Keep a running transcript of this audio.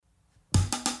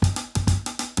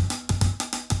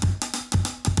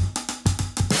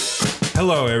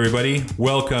Hello, everybody.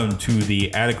 Welcome to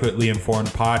the Adequately Informed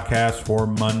podcast for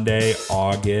Monday,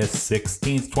 August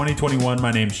 16th, 2021.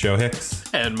 My name's Joe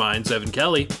Hicks. And mine's Evan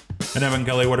Kelly. And Evan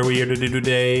Kelly, what are we here to do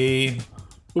today?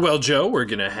 Well, Joe, we're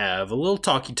going to have a little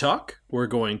talky talk. We're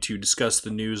going to discuss the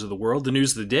news of the world, the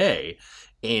news of the day.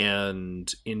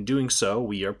 And in doing so,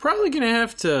 we are probably going to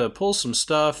have to pull some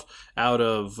stuff out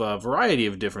of a variety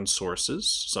of different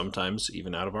sources, sometimes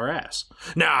even out of our ass.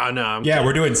 I'm kidding.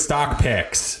 We're doing stock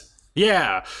picks.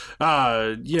 Yeah.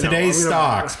 Today's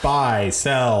stocks, buy,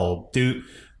 sell,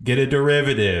 get a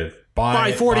derivative.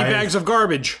 Buy 40 bags of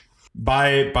garbage.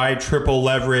 Buy triple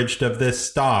leveraged of this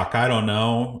stock. I don't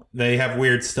know. They have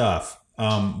weird stuff.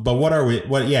 But what are we?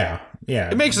 Yeah.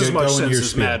 It makes as much sense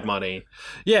as Mad Money.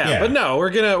 Yeah, but no, we're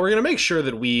gonna make sure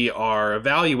that we are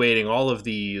evaluating all of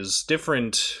these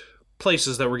different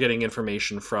places that we're getting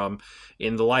information from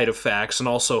in the light of facts, and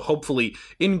also hopefully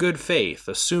in good faith,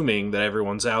 assuming that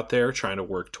everyone's out there trying to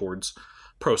work towards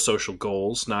pro-social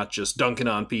goals, not just dunking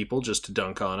on people just to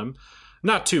dunk on them.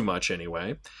 Not too much,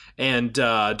 anyway. And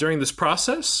during this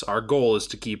process, our goal is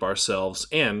to keep ourselves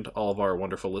and all of our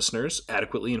wonderful listeners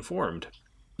adequately informed.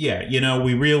 Yeah,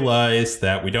 we realize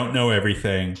that we don't know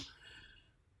everything.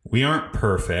 We aren't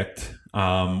perfect.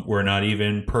 We're not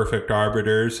even perfect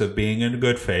arbiters of being in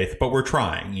good faith, but we're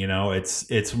trying.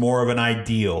 It's more of an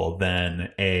ideal than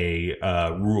a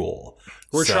rule.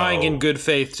 We're trying in good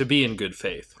faith to be in good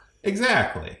faith.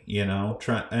 Exactly.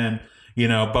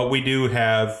 But we do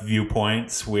have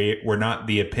viewpoints. We're not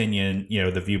the opinion,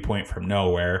 the viewpoint from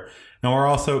nowhere. And we're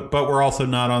also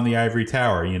not on the ivory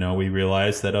tower. We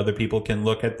realize that other people can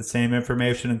look at the same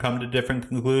information and come to different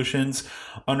conclusions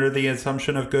under the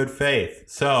assumption of good faith.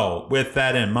 So with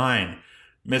that in mind,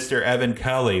 Mr. Evan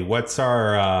Kelly, what's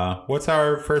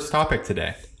our first topic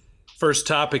today? First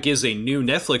topic is a new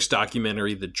Netflix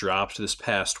documentary that dropped this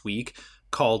past week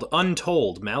called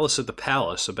Untold: Malice at the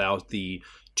Palace, about the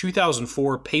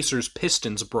 2004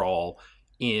 Pacers-Pistons brawl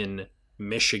in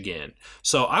Michigan.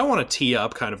 So I want to tee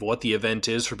up kind of what the event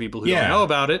is for people who don't know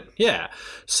about it. Yeah.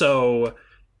 So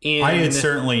I had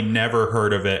certainly never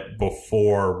heard of it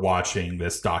before watching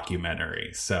this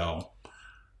documentary. So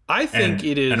I think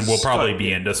it is, and we'll probably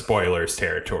be into spoilers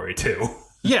territory too.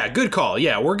 Yeah, good call.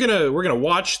 Yeah, we're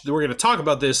gonna talk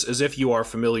about this as if you are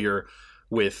familiar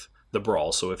with the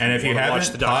brawl. So if you haven't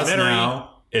watched the documentary, pause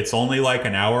now. It's only like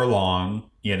an hour long.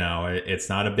 It's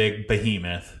not a big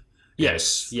behemoth.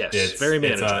 Yes, it's very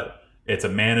manageable. It's a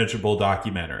manageable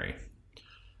documentary.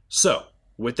 So,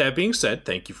 with that being said,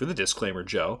 thank you for the disclaimer,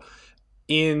 Joe.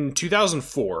 In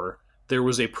 2004, there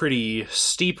was a pretty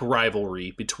steep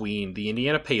rivalry between the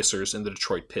Indiana Pacers and the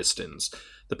Detroit Pistons.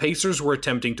 The Pacers were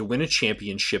attempting to win a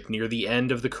championship near the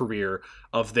end of the career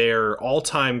of their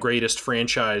all-time greatest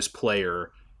franchise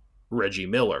player, Reggie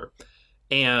Miller.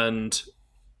 And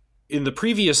in the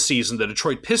previous season, the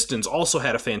Detroit Pistons also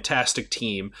had a fantastic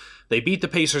team. They beat the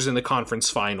Pacers in the conference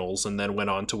finals and then went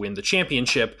on to win the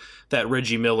championship that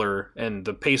Reggie Miller and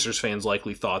the Pacers fans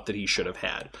likely thought that he should have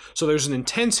had. So there's an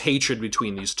intense hatred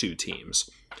between these two teams.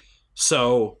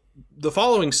 So the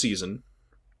following season,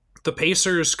 the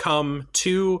Pacers come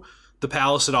to the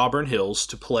Palace at Auburn Hills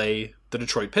to play the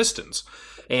Detroit Pistons.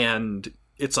 And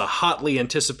it's a hotly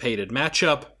anticipated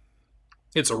matchup.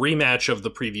 It's a rematch of the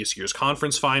previous year's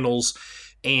conference finals,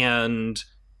 and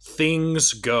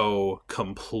things go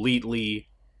completely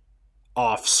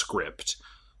off script.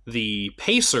 The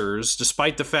Pacers,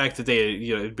 despite the fact that they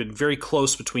had been very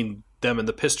close between them and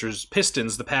the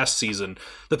Pistons the past season,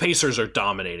 the Pacers are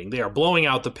dominating. They are blowing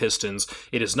out the Pistons.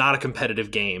 It is not a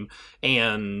competitive game,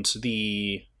 and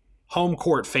the home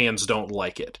court fans don't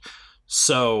like it.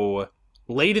 So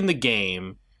late in the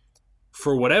game,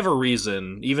 for whatever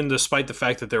reason, even despite the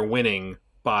fact that they're winning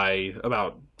by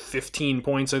about 15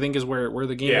 points, I think is where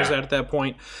the game is at that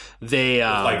point, they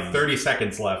like 30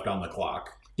 seconds left on the clock.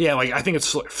 Yeah, like I think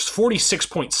it's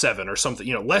 46.7 or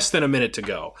something, less than a minute to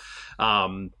go.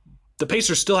 The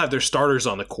Pacers still have their starters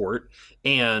on the court,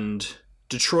 and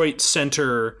Detroit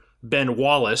center Ben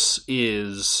Wallace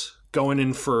is going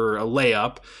in for a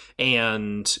layup,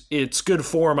 and it's good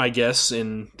form, I guess,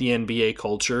 in the NBA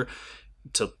culture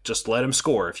to just let him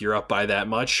score if you're up by that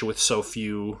much with so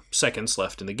few seconds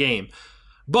left in the game.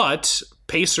 But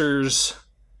Pacers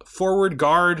forward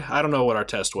guard, I don't know what our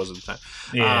test was at the time.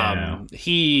 Yeah.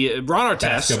 Ron Artest,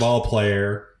 basketball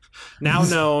player, now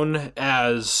known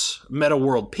as Meta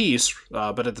World Peace,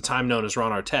 but at the time known as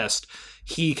Ron Artest,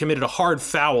 he committed a hard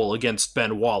foul against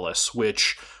Ben Wallace,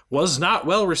 which was not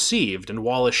well received, and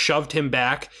Wallace shoved him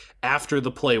back after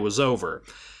the play was over.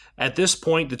 At this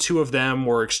point, the two of them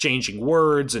were exchanging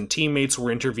words and teammates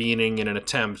were intervening in an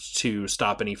attempt to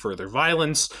stop any further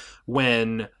violence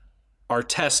when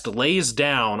Artest lays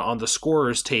down on the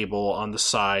scorer's table on the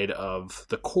side of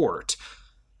the court.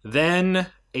 Then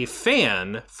a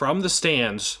fan from the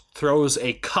stands throws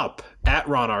a cup at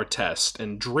Ron Artest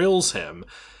and drills him,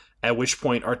 at which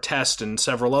point Artest and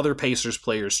several other Pacers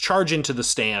players charge into the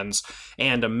stands,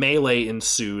 and a melee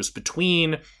ensues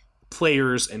between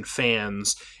players and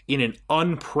fans in an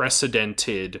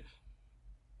unprecedented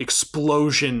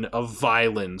explosion of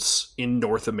violence in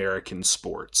North American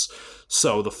sports.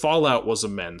 So the fallout was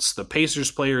immense. The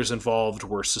Pacers players involved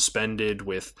were suspended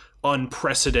with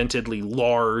unprecedentedly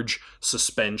large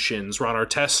suspensions. Ron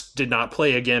Artest did not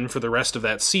play again for the rest of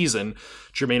that season.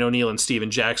 Jermaine O'Neal and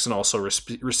Steven Jackson also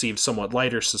received somewhat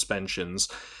lighter suspensions.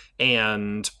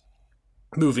 And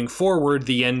moving forward,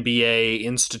 the NBA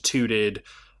instituted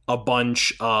a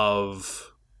bunch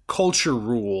of culture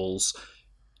rules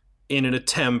in an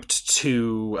attempt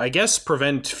to, I guess,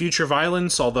 prevent future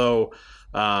violence, although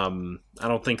I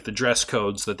don't think the dress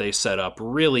codes that they set up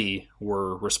really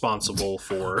were responsible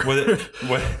for...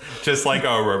 just like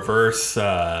a reverse,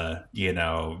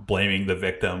 blaming the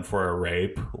victim for a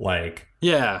rape? Like,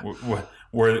 yeah.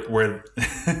 Were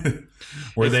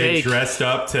they dressed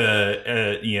up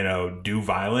to, do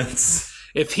violence?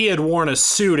 If he had worn a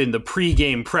suit in the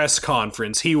pregame press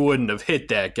conference, he wouldn't have hit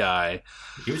that guy.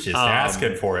 He was just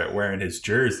asking for it, wearing his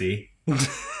jersey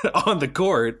on the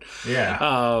court.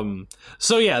 Yeah.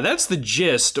 So yeah, that's the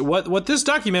gist. What this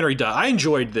documentary does, I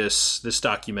enjoyed this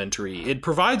documentary. It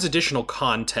provides additional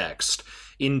context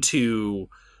into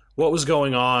what was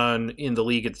going on in the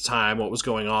league at the time, what was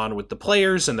going on with the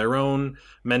players and their own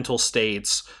mental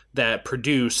states that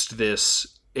produced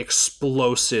this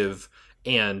explosive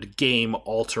and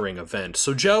game-altering event.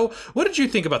 So, Joe, what did you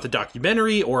think about the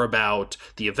documentary or about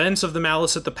the events of the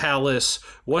Malice at the Palace?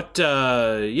 What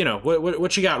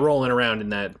what you got rolling around in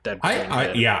that?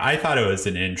 I thought it was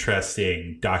an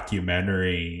interesting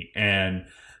documentary, and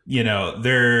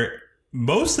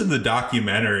most of the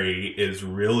documentary is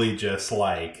really just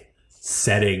like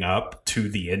setting up to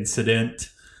the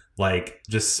incident. Like,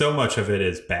 just so much of it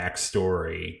is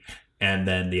backstory, and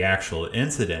then the actual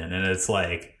incident, and it's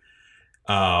like,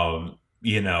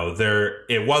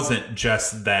 it wasn't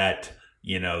just that,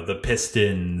 the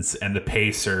Pistons and the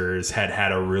Pacers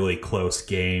had a really close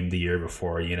game the year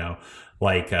before,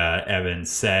 like Evan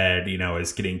said,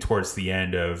 is getting towards the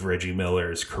end of Reggie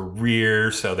Miller's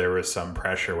career. So there was some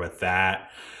pressure with that.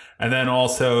 And then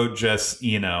also just,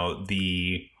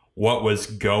 what was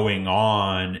going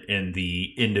on in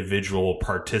the individual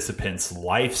participants'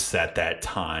 lives at that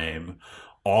time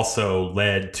also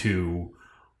led to,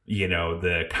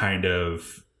 the kind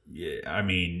of,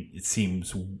 it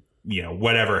seems,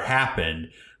 whatever happened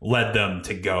led them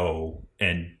to go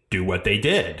and do what they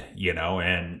did, Yeah,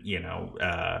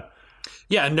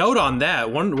 a note on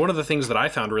that. One of the things that I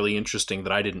found really interesting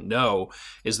that I didn't know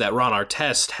is that Ron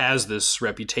Artest has this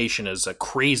reputation as a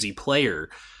crazy player,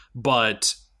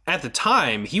 but at the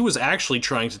time, he was actually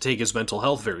trying to take his mental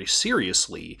health very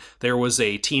seriously. There was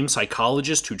a team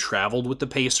psychologist who traveled with the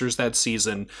Pacers that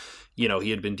season.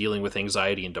 He had been dealing with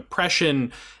anxiety and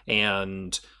depression,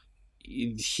 and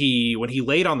when he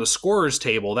laid on the scorer's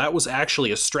table, that was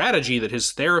actually a strategy that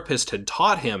his therapist had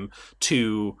taught him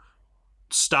to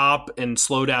stop and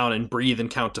slow down and breathe and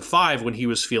count to 5 when he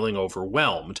was feeling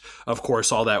overwhelmed. Of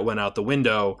course, all that went out the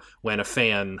window when a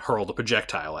fan hurled a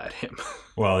projectile at him.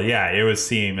 Well, yeah, it was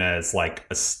seen as like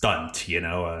a stunt,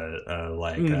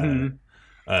 like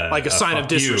a sign of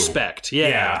disrespect.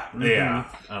 Yeah.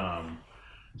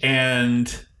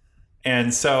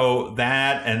 And so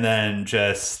that, and then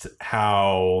just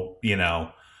how,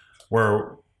 it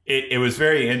was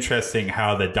very interesting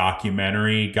how the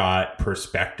documentary got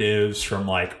perspectives from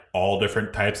like all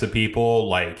different types of people,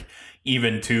 like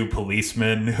even 2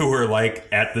 policemen who were like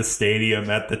at the stadium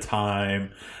at the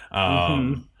time.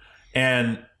 And,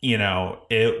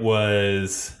 it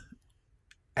was,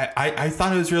 I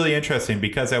thought it was really interesting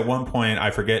because at one point,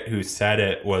 I forget who said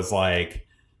it, was like,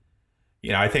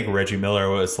 I think Reggie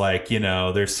Miller was like,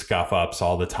 there's scuff ups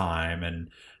all the time. And,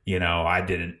 I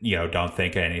didn't, don't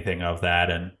think anything of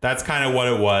that. And that's kind of what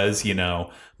it was.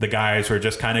 The guys were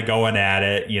just kind of going at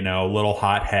it, a little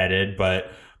hot headed,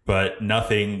 but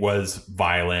nothing was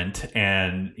violent.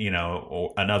 And,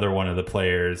 another one of the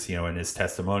players, in his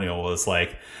testimonial was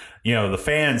like, the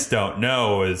fans don't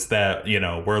know is that,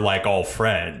 we're like all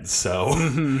friends. So,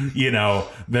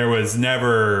 there was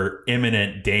never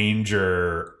imminent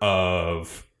danger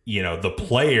of, the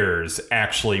players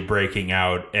actually breaking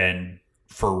out and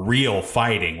for real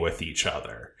fighting with each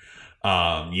other.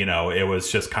 It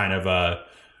was just kind of a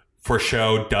for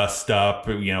show dust up,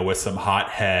 with some hot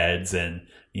heads, and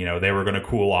they were going to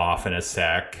cool off in a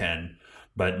sec.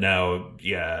 But no,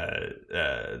 yeah,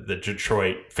 the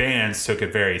Detroit fans took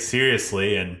it very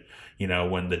seriously, and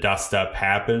when the dust up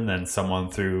happened, then someone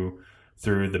threw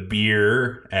the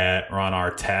beer at Ron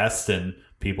Artest, and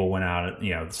people went out,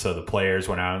 so the players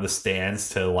went out in the stands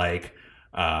to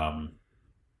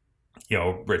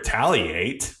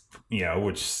retaliate,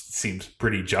 which seems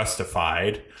pretty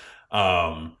justified.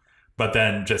 But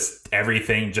then just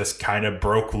everything just kind of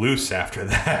broke loose after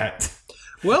that.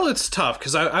 Well, it's tough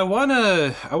because I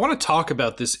wanna talk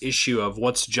about this issue of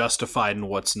what's justified and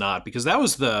what's not, because that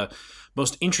was the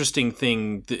most interesting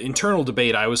thing, the internal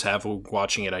debate I was having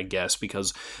watching it, I guess,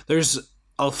 because there's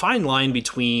a fine line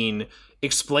between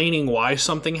explaining why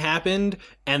something happened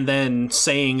and then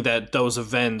saying that those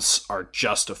events are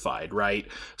justified, right?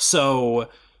 So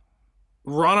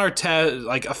Ron Artest,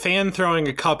 like a fan throwing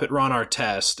a cup at Ron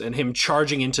Artest and him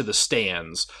charging into the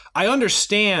stands, I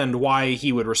understand why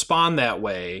he would respond that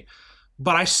way,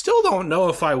 but I still don't know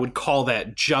if I would call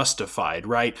that justified,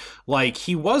 right? Like,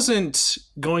 he wasn't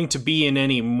going to be in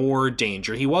any more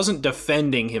danger. He wasn't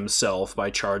defending himself by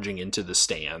charging into the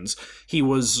stands. He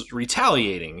was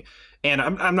retaliating. And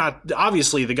I'm not,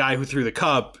 obviously the guy who threw the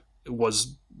cup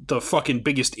was the fucking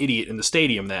biggest idiot in the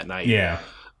stadium that night. Yeah.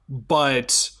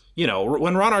 But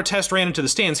when Ron Artest ran into the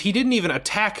stands, he didn't even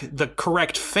attack the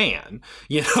correct fan.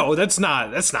 That's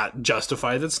not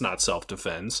justified. That's not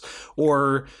self-defense.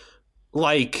 Or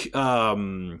like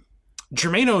Jermaine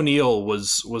O'Neal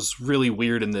was really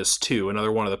weird in this too,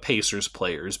 another one of the Pacers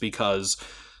players, because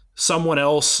someone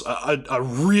else, a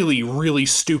really, really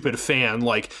stupid fan,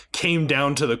 came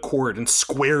down to the court and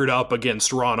squared up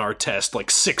against Ron Artest,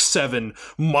 6'7"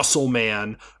 muscle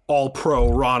man, all pro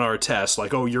Ron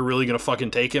Artest, oh, you're really gonna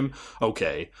fucking take him?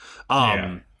 Okay.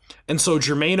 And so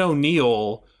Jermaine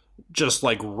O'Neal just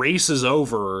races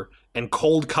over and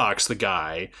cold cocks the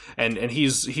guy, and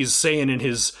he's saying in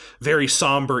his very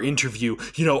somber interview,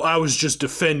 I was just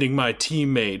defending my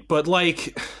teammate. But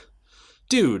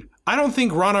dude, I don't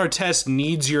think Ron Artest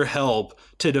needs your help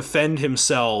to defend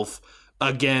himself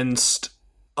against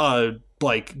a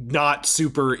not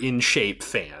super in shape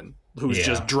fan who's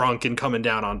just drunk and coming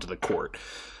down onto the court.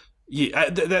 Yeah,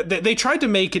 they tried to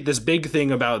make it this big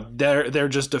thing about they're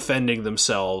just defending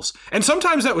themselves, and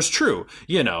sometimes that was true.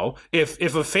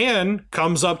 If a fan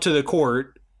comes up to the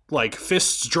court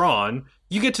fists drawn,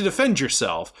 you get to defend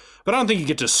yourself. But I don't think you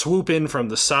get to swoop in from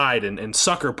the side and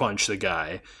sucker punch the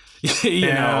guy. you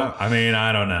know? I mean,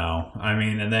 I don't know. I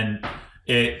mean, and then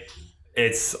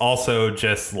it's also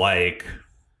just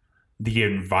the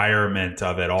environment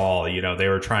of it all. They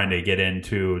were trying to get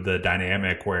into the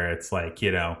dynamic where it's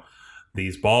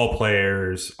these ball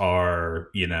players are,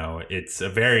 it's a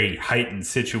very heightened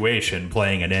situation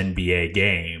playing an NBA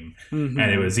game. Mm-hmm.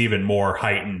 And it was even more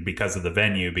heightened because of the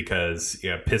venue, because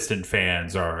Piston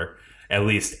fans are, at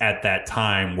least at that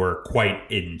time, were quite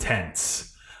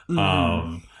intense.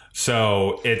 Mm-hmm.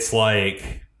 So it's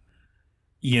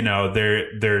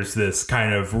there's this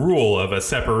kind of rule of a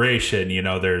separation.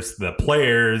 There's the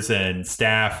players and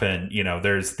staff, and,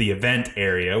 there's the event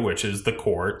area, which is the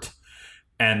court.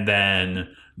 And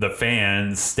then the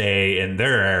fans stay in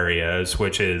their areas,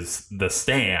 which is the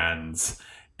stands.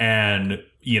 And,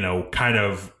 kind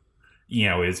of,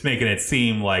 is making it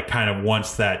seem kind of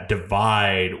once that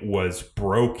divide was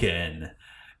broken,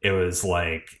 it was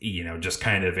just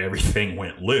kind of everything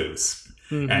went loose.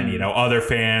 Mm-hmm. And, other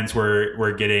fans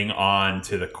were getting on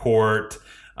to the court.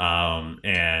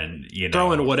 And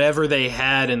throwing whatever they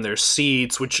had in their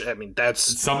seats, which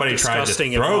that's somebody tried to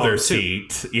throw their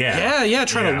seat. Trying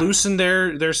to loosen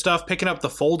their stuff, picking up the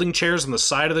folding chairs on the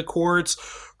side of the courts,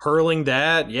 hurling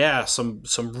that. Yeah, some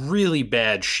really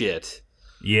bad shit.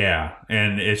 Yeah,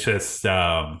 and it's just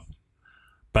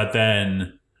but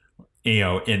then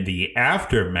in the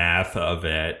aftermath of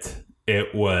it,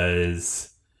 it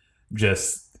was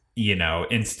just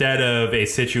instead of a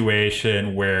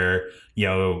situation where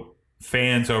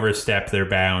fans overstepped their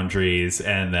boundaries,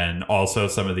 and then also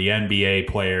some of the NBA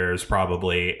players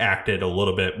probably acted a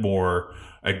little bit more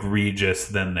egregious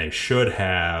than they should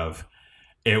have.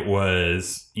 It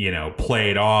was,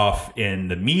 played off in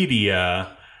the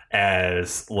media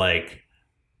as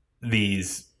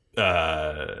these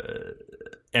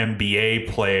NBA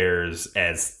players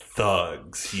as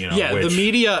thugs, the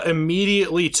media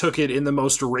immediately took it in the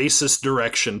most racist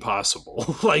direction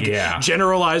possible.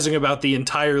 Generalizing about the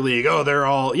entire league. Oh, they're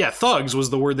all, thugs was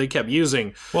the word they kept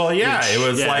using. Well, it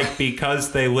was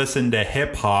because they listened to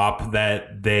hip hop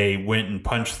that they went and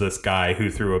punched this guy who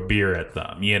threw a beer at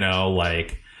them,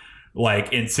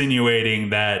 like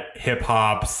insinuating that hip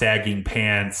hop, sagging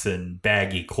pants, and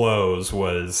baggy clothes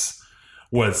was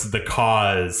the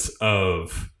cause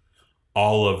of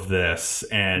all of this,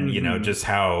 and just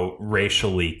how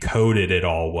racially coded it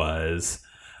all was.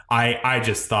 I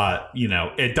just thought,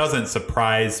 it doesn't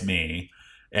surprise me.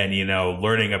 And,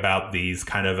 learning about these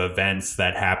kind of events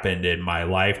that happened in my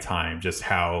lifetime, just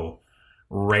how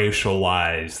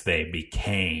racialized they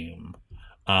became,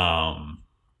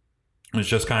 was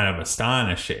just kind of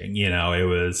astonishing.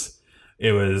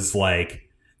 It was like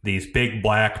these big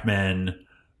black men,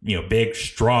 big,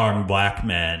 strong black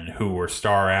men who were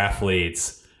star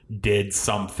athletes did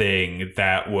something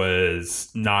that was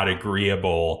not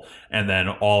agreeable. And then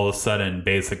all of a sudden,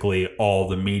 basically all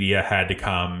the media had to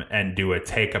come and do a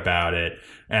take about it,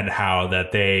 and how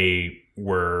that they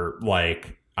were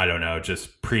like, I don't know,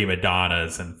 just prima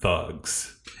donnas and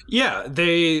thugs. Yeah,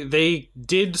 they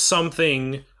did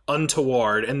something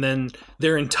untoward, and then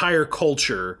their entire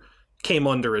culture came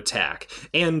under attack.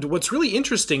 And what's really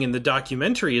interesting in the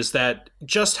documentary is that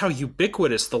just how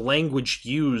ubiquitous the language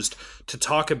used to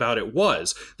talk about it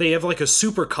was. They have like a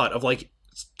supercut of like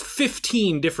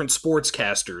 15 different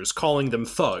sportscasters calling them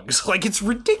thugs. Like, it's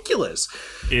ridiculous.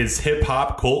 Is hip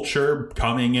hop culture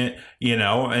coming in,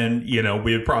 and,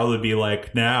 we'd probably be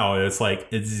like, now it's like,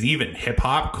 it's even hip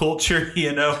hop culture,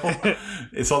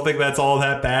 it's something that's all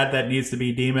that bad that needs to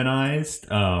be demonized.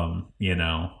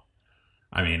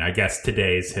 I mean, I guess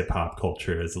today's hip hop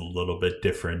culture is a little bit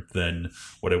different than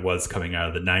what it was coming out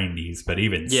of the 90s, but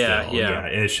even still,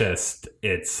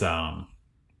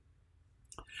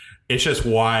 it's just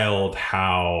wild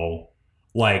how,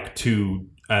 like, to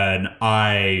an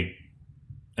eye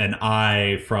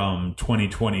from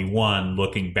 2021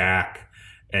 looking back,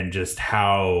 and just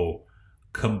how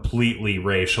completely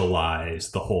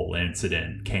racialized the whole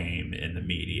incident came in the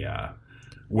media.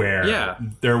 Where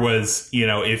there was,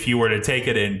 if you were to take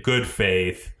it in good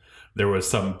faith, there was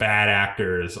some bad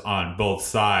actors on both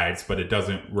sides, but it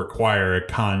doesn't require a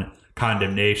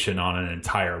condemnation on an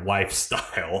entire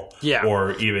lifestyle,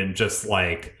 or even just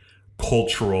like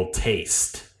cultural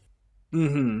taste.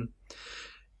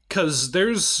 Because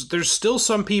there's still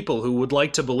some people who would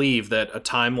like to believe that a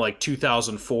time like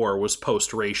 2004 was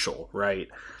post-racial, right?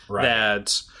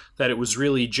 That it was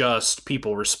really just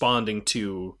people responding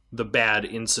to the bad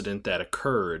incident that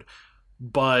occurred.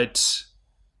 But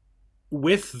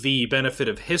with the benefit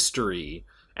of history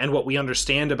and what we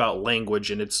understand about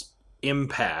language and its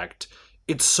impact,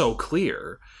 it's so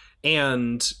clear.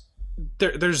 And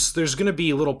there's going to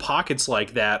be little pockets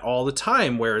like that all the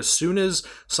time, where as soon as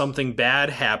something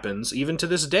bad happens, even to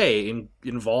this day,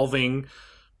 involving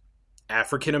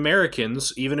African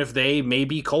Americans, even if they may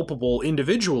be culpable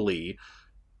individually,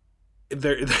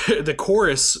 the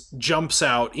chorus jumps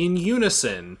out in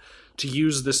unison to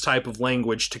use this type of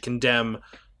language to condemn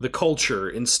the culture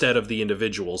instead of the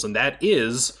individuals. And that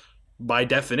is, by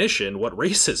definition, what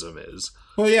racism is.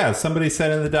 Well, yeah, somebody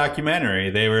said in the documentary,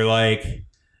 they were like,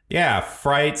 yeah,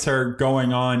 fights are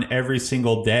going on every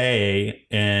single day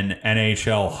in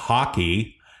NHL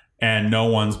hockey, and no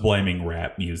one's blaming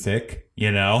rap music,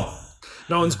 No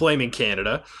one's blaming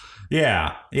Canada.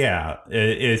 Yeah.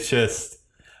 It's just...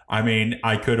 I mean,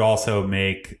 I could also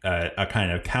make a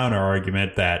kind of counter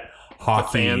argument that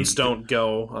hockey... The fans don't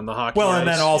go on the hockey ice. And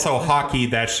then also hockey,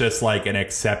 that's just like an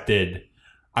accepted...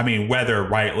 I mean, whether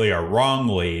rightly or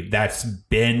wrongly, that's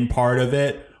been part of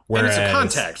it. Whereas, and it's a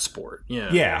contact sport,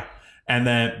 Yeah. And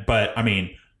then, but, I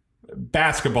mean,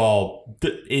 basketball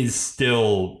is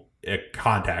still a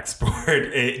contact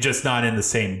sport, just not in the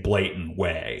same blatant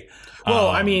way. Well,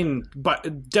 I mean,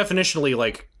 but definitionally,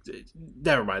 like...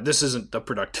 Never mind. This isn't the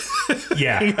productive.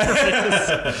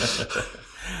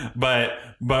 But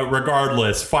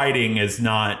regardless, fighting is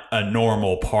not a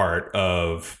normal part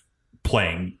of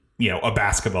playing, a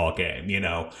basketball game.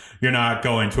 You're not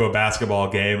going to a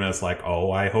basketball game and it's like, oh,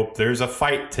 I hope there's a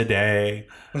fight today.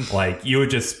 Like, you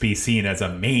would just be seen as a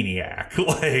maniac.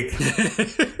 Like,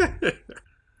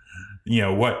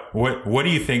 what do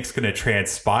you think's going to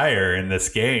transpire in this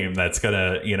game that's going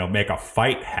to, make a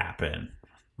fight happen?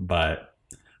 But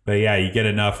yeah, you get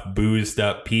enough boozed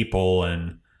up people,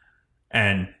 and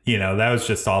that was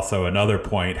just also another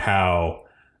point, how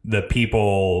the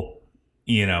people,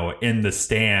 in the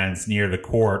stands near the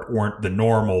court weren't the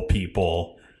normal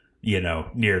people,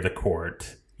 near the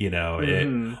court.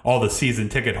 All the season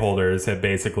ticket holders had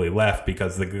basically left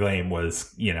because the game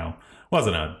was,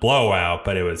 wasn't a blowout,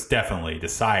 but it was definitely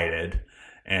decided.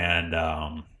 And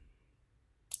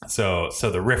so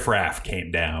the riffraff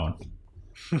came down.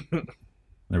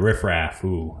 The riffraff.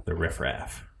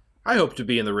 I hope to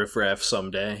be in the riffraff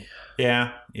someday.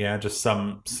 Yeah, yeah, just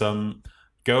some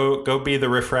go be the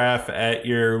riffraff at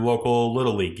your local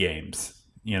little league games.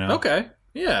 Okay.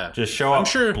 Yeah. Just show I'm up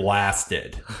sure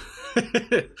blasted.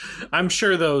 I'm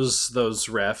sure those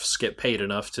refs get paid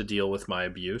enough to deal with my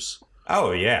abuse.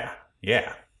 Oh yeah,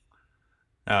 yeah.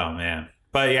 Oh man,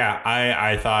 but yeah,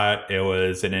 I thought it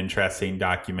was an interesting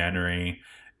documentary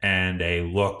and a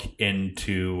look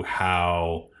into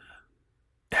how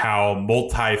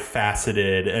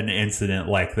multifaceted an incident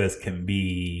like this can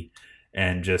be,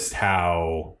 and just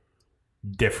how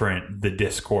different the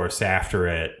discourse after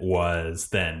it was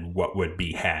than what would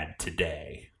be had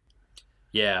today.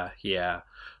 Yeah, yeah.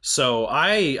 So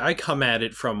I come at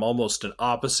it from almost an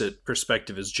opposite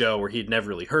perspective as Joe, where he'd never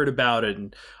really heard about it,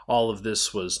 and all of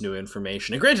this was new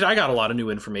information. And granted, I got a lot of new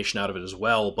information out of it as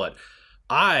well, but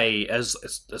as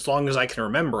long as I can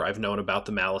remember, I've known about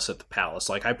the Malice at the Palace.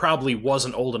 Like, I probably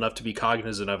wasn't old enough to be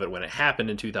cognizant of it when it happened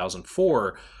in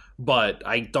 2004, but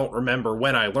I don't remember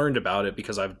when I learned about it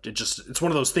because it's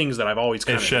one of those things that I've always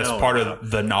kind of known. It's just part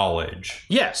of the knowledge.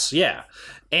 Yes, yeah.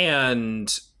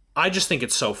 And I just think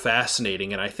it's so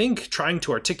fascinating, and I think trying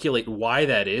to articulate why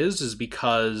that is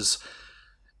because,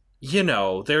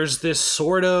 there's this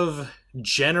sort of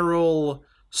general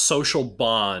social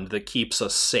bond that keeps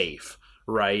us safe,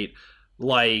 right?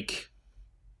 Like,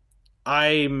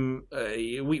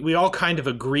 we all kind of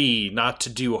agree not to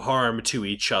do harm to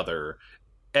each other,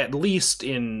 at least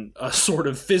in a sort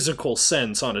of physical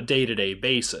sense on a day-to-day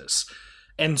basis.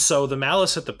 And so the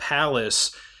Malice at the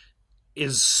Palace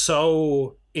is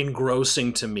so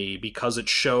engrossing to me because it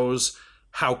shows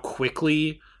how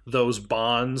quickly those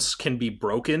bonds can be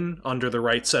broken under the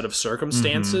right set of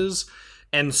circumstances. Mm-hmm.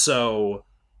 And so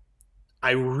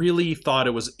I really thought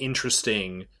it was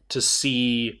interesting to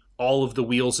see all of the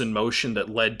wheels in motion that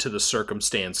led to the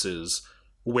circumstances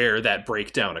where that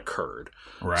breakdown occurred.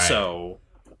 Right. So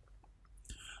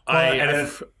go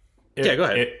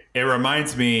ahead. It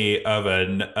reminds me of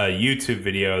a YouTube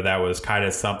video that was kind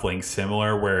of something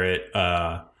similar, where it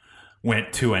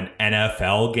went to an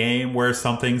NFL game where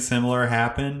something similar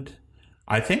happened.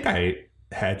 I think I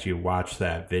had you watch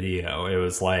that video. It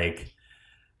was like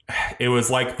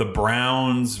the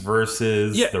Browns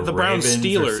versus the Browns Ravens.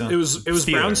 Steelers. It was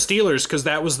Browns Steelers, because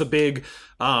that was the big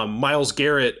Myles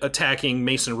Garrett attacking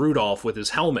Mason Rudolph with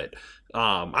his helmet.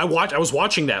 I was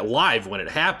watching that live when it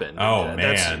happened. Oh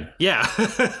man,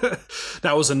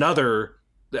 that was another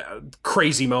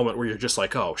crazy moment where you're just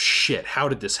like, oh shit, how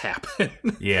did this happen?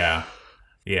 yeah,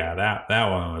 that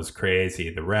one was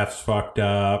crazy. The refs fucked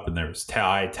up, and there was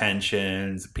high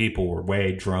tensions. People were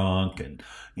way drunk, and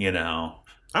I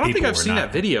don't think I've seen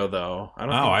that video though.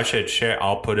 I should share.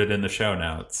 I'll put it in the show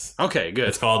notes. Okay, good.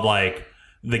 It's called like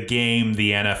the game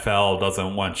the NFL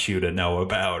doesn't want you to know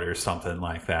about, or something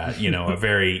like that. A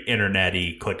very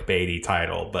internet-y, clickbaity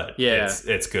title, but yeah,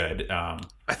 it's good.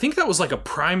 I think that was like a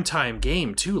primetime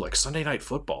game too, like Sunday Night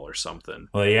Football or something.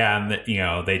 Well, yeah,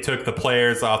 and they took the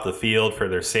players off the field for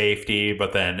their safety,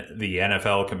 but then the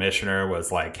NFL commissioner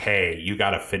was like, "Hey, you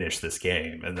got to finish this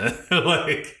game," and then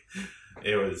like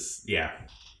it was,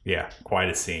 yeah, quite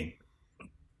a scene.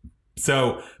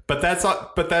 So, but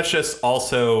that's just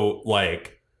also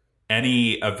like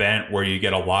any event where you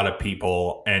get a lot of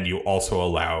people and you also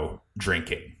allow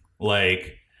drinking.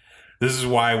 Like, this is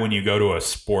why when you go to a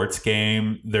sports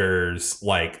game, there's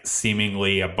like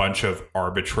seemingly a bunch of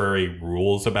arbitrary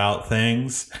rules about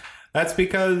things. That's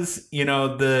because,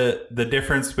 the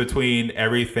difference between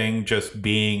everything just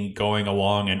going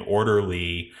along and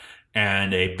orderly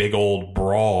and a big old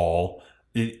brawl,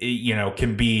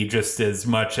 can be just as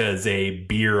much as a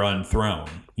beer unthrown,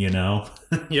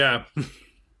 Yeah.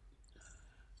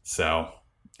 So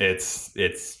it's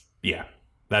yeah.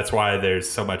 That's why there's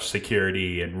so much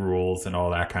security and rules and all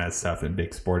that kind of stuff in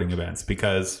big sporting events,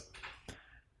 because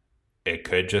it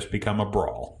could just become a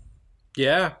brawl.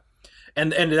 Yeah.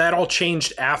 And that all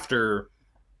changed after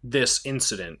this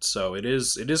incident. So it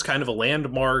is kind of a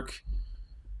landmark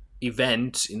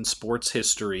event in sports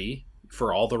history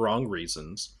for all the wrong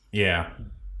reasons. Yeah.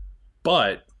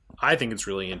 But I think it's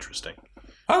really interesting.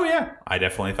 Oh, yeah. I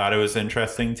definitely thought it was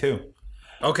interesting, too.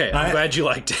 Okay, I'm glad you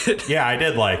liked it. Yeah, I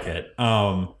did like it.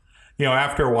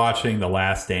 After watching The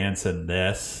Last Dance and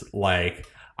this, like,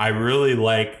 I really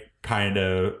like kind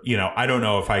of, I don't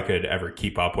know if I could ever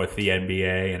keep up with the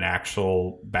NBA and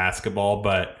actual basketball,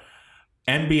 but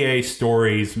NBA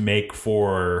stories make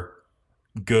for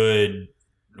good,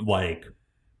 like,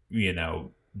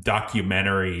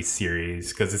 documentary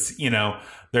series, because it's,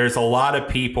 there's a lot of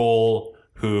people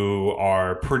who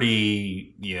are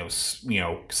pretty,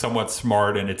 somewhat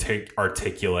smart and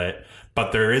articulate,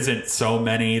 but there isn't so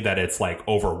many that it's like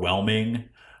overwhelming.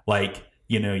 Like,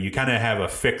 you kind of have a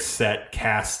fixed set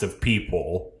cast of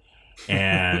people,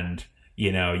 and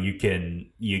you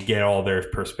get all their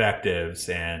perspectives,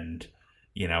 and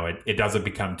it doesn't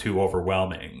become too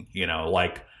overwhelming,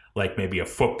 like maybe a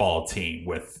football team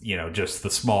with just the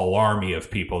small army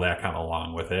of people that come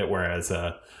along with it, whereas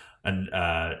an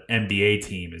NBA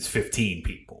team is 15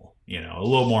 people, a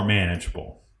little more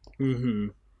manageable. Mm-hmm.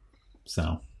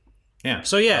 So yeah.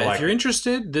 So yeah, if you're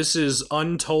interested, this is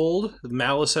Untold,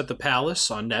 Malice at the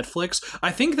Palace on Netflix.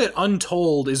 I think that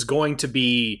Untold is going to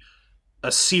be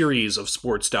a series of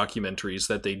sports documentaries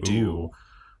that they do.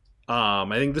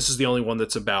 I think this is the only one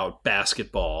that's about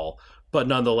basketball, but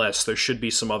nonetheless, there should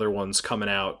be some other ones coming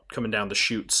down the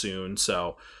chute soon.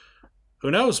 So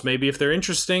who knows? Maybe if they're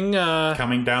interesting,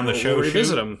 coming down the show, we'll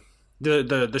revisit them.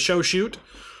 The show shoot.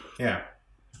 Yeah,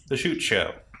 the shoot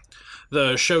show.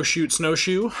 The show shoot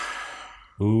snowshoe.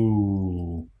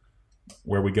 Ooh,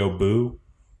 where we go, boo.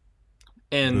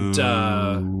 And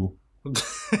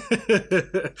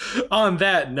on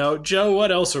that note, Joe,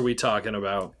 what else are we talking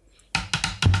about?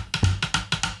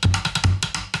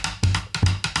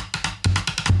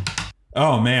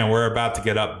 Oh man, we're about to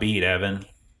get upbeat, Evan.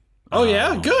 Oh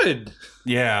yeah, good.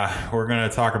 Yeah, we're gonna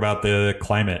talk about the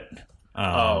climate.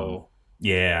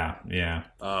 Yeah.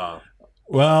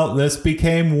 Well, this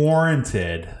became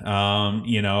warranted.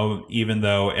 Even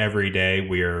though every day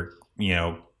we're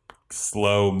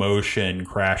slow motion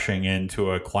crashing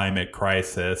into a climate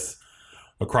crisis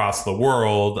across the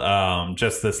world.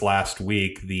 Just this last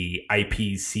week, the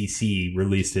IPCC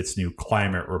released its new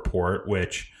climate report,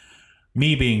 which,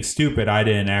 me being stupid, I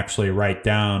didn't actually write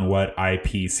down what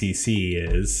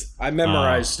IPCC is. I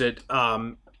memorized it.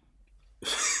 Now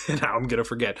I'm going to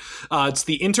forget. It's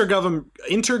the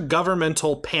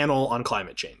Intergovernmental Panel on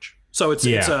Climate Change. So it's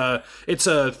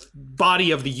a body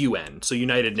of the UN, so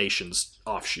United Nations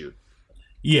offshoot.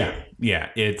 Yeah.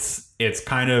 It's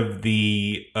kind of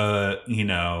the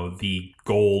the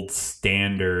gold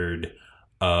standard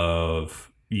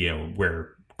of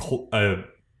where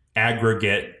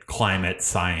aggregate climate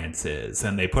science is,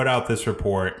 and they put out this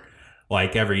report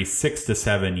like every 6 to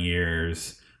 7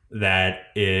 years that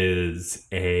is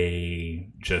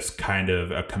just kind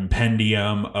of a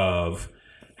compendium of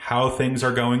how things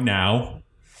are going now,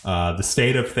 the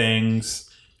state of things,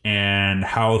 and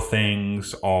how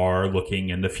things are looking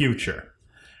in the future.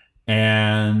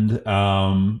 And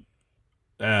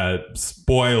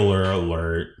spoiler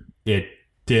alert, it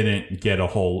didn't get a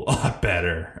whole lot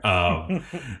better.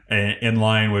 In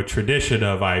line with tradition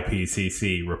of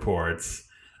IPCC reports,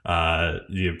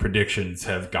 the predictions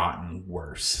have gotten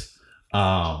worse.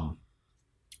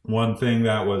 One thing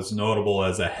that was notable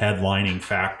as a headlining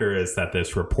factor is that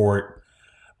this report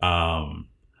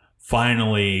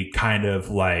finally kind of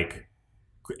like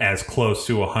as close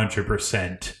to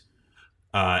 100%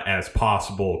 as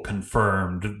possible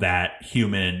confirmed that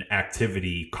human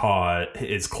activity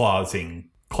is causing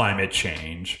climate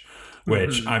change,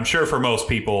 which I'm sure for most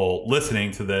people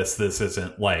listening to this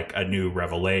isn't like a new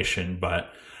revelation,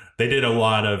 but they did a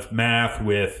lot of math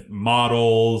with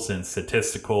models and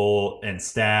statistical and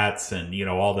stats and,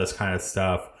 all this kind of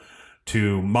stuff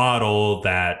to model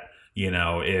that,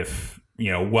 if,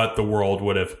 what the world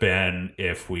would have been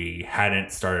if we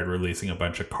hadn't started releasing a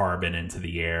bunch of carbon into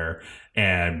the air,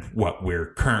 and what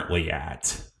we're currently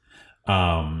at.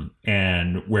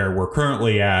 And where we're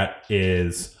currently at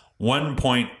is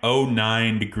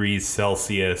 1.09 degrees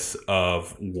Celsius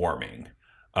of warming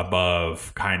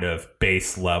above kind of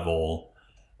base level,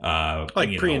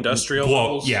 pre-industrial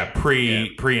levels.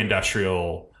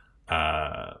 Pre-industrial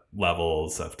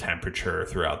levels of temperature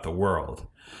throughout the world.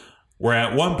 We're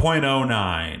at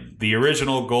 1.09. The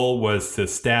original goal was to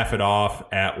staff it off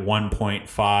at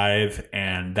 1.5,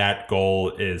 and that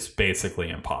goal is basically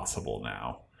impossible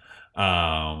now.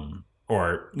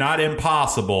 Or not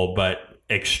impossible, but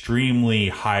extremely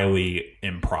highly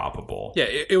improbable. Yeah,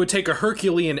 it would take a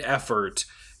Herculean effort,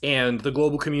 and the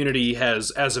global community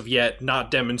has, as of yet,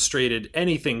 not demonstrated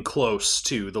anything close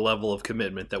to the level of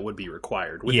commitment that would be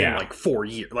required within like 4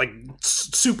 years, like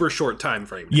super short time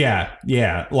frame.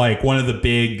 Yeah. Like one of the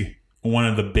big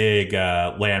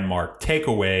landmark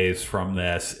takeaways from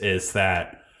this is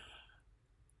that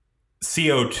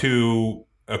CO2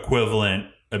 equivalent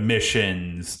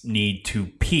emissions need to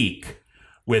peak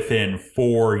within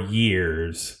 4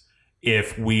 years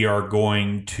if we are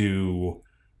going to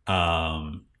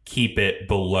keep it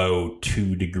below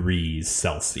 2 degrees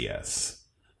Celsius.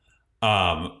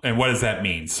 And what does that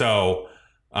mean? So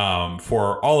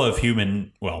for all of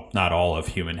not all of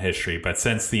human history, but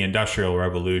since the Industrial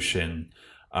Revolution,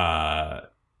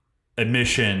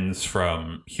 emissions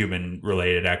from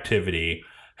human-related activity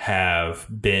have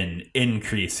been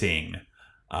increasing,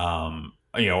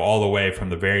 all the way from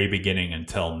the very beginning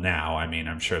until now. I mean,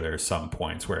 I'm sure there's some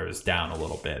points where it was down a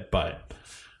little bit, but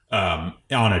on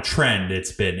a trend,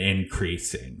 it's been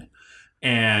increasing.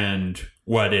 And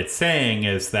what it's saying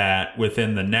is that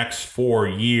within the next 4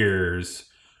 years,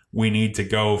 we need to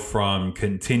go from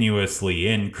continuously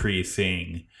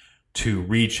increasing to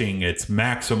reaching its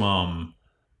maximum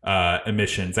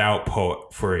emissions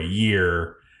output for a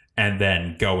year and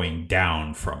then going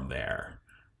down from there.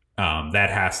 That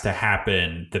has to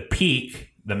happen. The peak,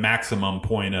 the maximum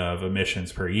point of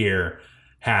emissions per year,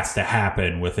 has to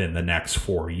happen within the next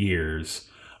 4 years.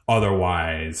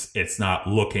 Otherwise, it's not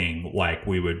looking like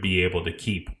we would be able to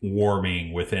keep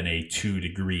warming within a 2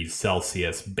 degrees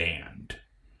Celsius band.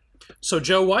 So,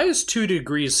 Joe, why is 2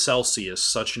 degrees Celsius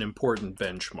such an important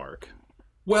benchmark?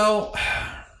 Well,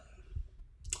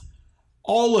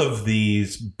 all of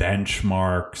these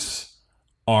benchmarks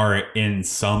are in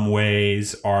some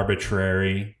ways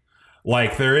arbitrary.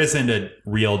 Like, there isn't a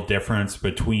real difference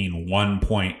between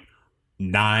 1.9.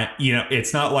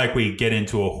 It's not like we get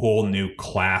into a whole new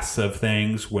class of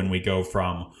things when we go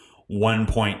from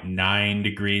 1.9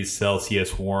 degrees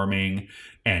Celsius warming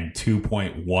and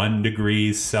 2.1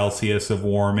 degrees Celsius of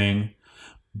warming.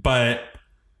 But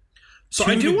so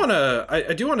I do want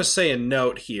to say a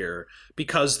note here,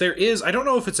 because there is, I don't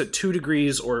know if it's at 2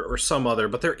 degrees or some other,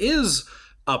 but there is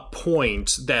a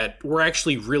point that we're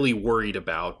actually really worried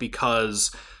about, because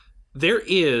there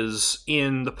is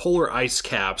in the polar ice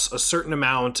caps a certain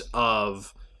amount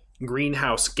of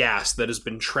greenhouse gas that has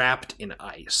been trapped in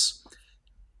ice,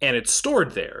 and it's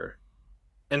stored there.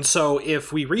 And so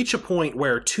if we reach a point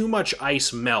where too much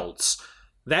ice melts,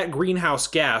 that greenhouse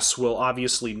gas will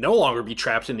obviously no longer be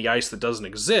trapped in the ice that doesn't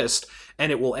exist,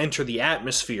 and it will enter the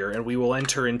atmosphere, and we will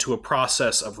enter into a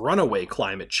process of runaway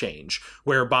climate change,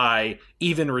 whereby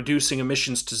even reducing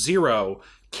emissions to zero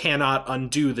cannot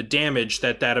undo the damage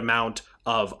that amount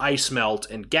of ice melt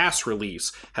and gas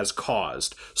release has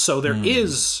caused. So there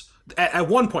is, at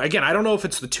one point, again, I don't know if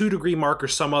it's the 2 degree mark or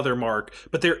some other mark,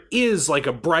 but there is like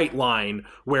a bright line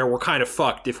where we're kind of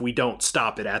fucked if we don't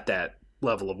stop it at that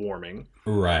level of warming.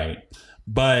 Right.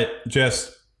 But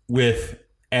just with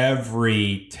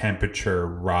every temperature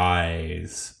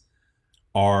rise,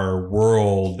 our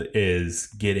world is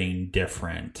getting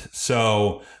different.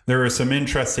 So there are some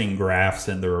interesting graphs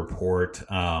in the report.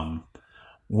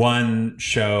 One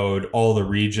showed all the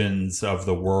regions of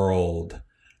the world,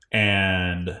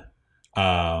 and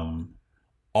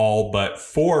all but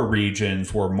 4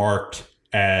 regions were marked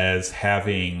as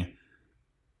having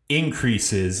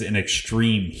increases in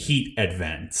extreme heat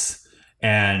events,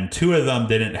 and 2 of them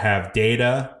didn't have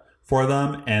data for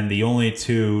them, and the only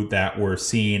 2 that were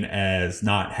seen as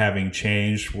not having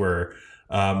changed were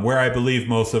where I believe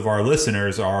most of our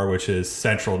listeners are, which is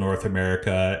Central North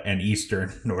America and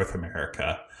Eastern North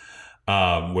America,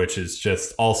 which is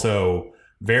just also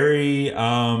very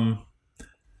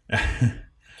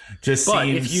just but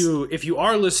seems... if you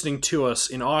are listening to us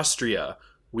in Austria,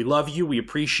 we love you, we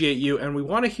appreciate you, and we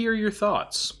want to hear your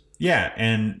thoughts. Yeah,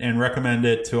 and recommend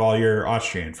it to all your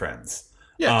Austrian friends.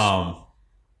 Yes.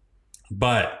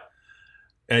 But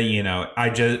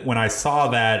when I saw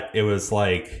that, it was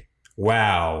like,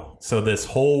 wow. So the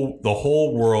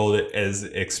whole world is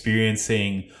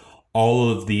experiencing all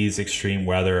of these extreme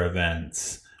weather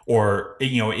events, or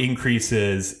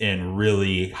increases in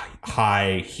really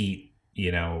high heat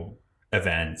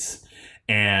events,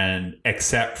 and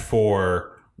except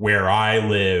for where I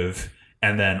live,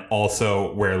 and then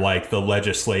also where like the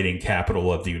legislating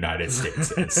capital of the United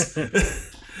States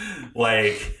is.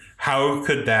 Like, how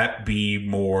could that be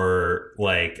more,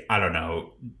 like, I don't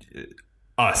know,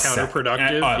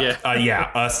 counterproductive?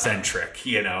 us-centric,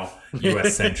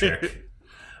 US-centric.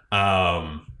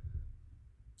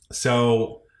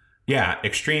 So, yeah,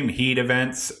 extreme heat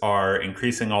events are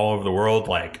increasing all over the world.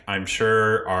 Like, I'm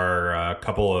sure our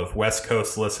couple of West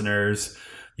Coast listeners,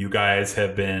 you guys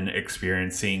have been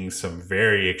experiencing some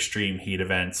very extreme heat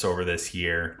events over this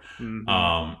year.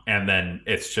 Mm-hmm. And then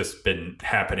it's just been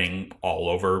happening all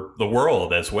over the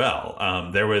world as well.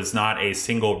 There was not a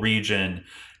single region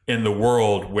in the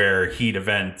world where heat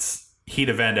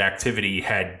event activity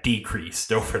had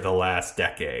decreased over the last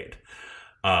decade,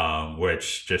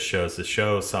 which just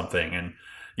shows something. And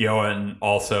and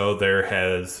also there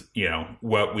has,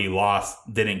 what we lost,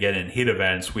 didn't get in heat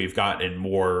events, we've gotten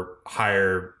more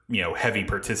higher, heavy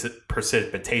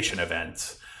precipitation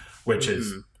events, which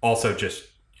is also just,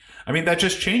 that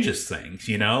just changes things,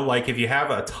 like if you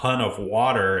have a ton of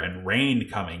water and rain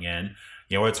coming in,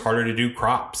 it's harder to do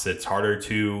crops. It's harder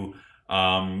to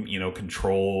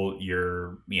control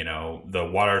your, the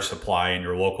water supply in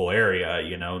your local area,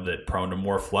 that prone to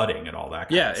more flooding and all that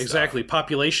kind Yeah, of exactly. stuff.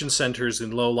 Population centers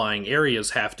in low-lying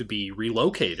areas have to be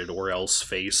relocated or else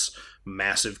face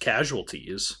massive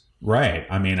casualties. Right.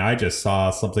 I mean, I just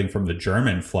saw something from the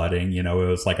German flooding. It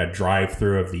was like a drive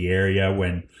through of the area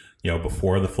when,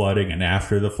 before the flooding and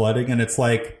after the flooding. And it's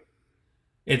like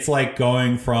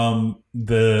going from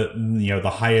the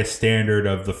highest standard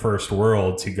of the first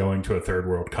world to going to a third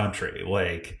world country.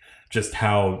 Like, just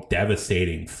how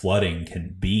devastating flooding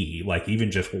can be. Like, even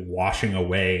just washing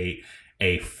away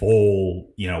a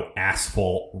full,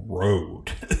 asphalt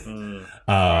road.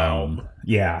 Wow.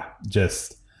 Yeah,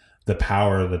 just the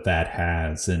power that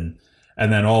has. And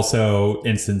then also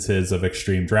instances of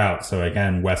extreme drought. So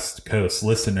again, West Coast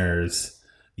listeners,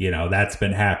 that's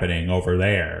been happening over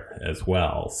there as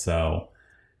well. So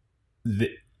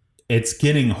it's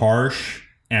getting harsh,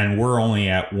 and we're only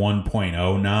at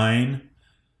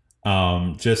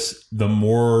 1.09. Just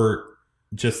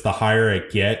the higher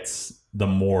it gets, the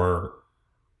more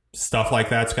stuff like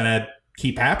that's going to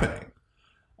keep happening.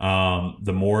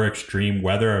 The more extreme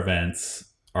weather events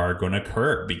are going to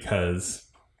occur, because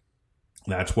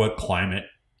that's what climate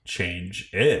change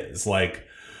is. Like,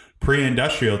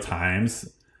 pre-industrial times,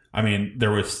 I mean,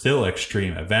 there was still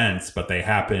extreme events, but they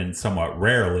happened somewhat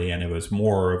rarely, and it was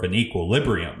more of an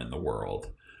equilibrium in the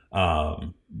world.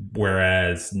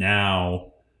 Whereas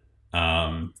now,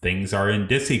 things are in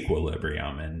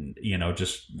disequilibrium, and,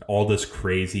 just all this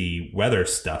crazy weather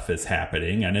stuff is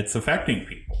happening, and it's affecting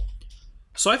people.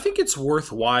 So I think it's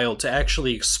worthwhile to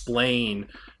actually explain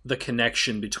the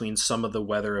connection between some of the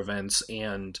weather events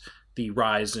and the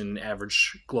rise in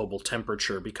average global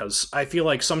temperature, because I feel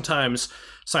like sometimes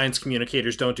science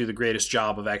communicators don't do the greatest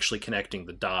job of actually connecting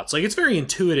the dots. Like, it's very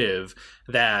intuitive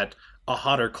that a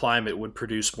hotter climate would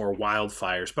produce more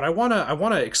wildfires, but I want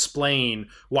to explain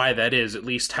why that is, at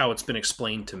least how it's been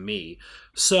explained to me.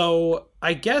 So,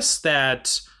 I guess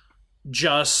that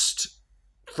just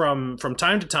from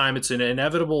time to time, it's an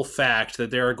inevitable fact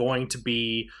that there are going to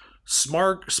be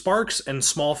sparks and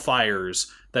small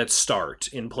fires that start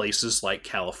in places like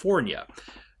California.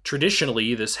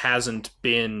 Traditionally, this hasn't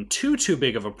been too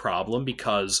big of a problem,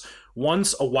 because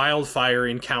once a wildfire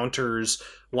encounters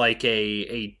like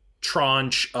a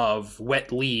tranche of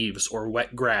wet leaves or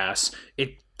wet grass,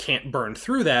 it can't burn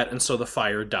through that, and so the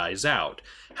fire dies out.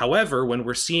 However, when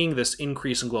we're seeing this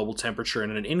increase in global temperature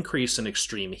and an increase in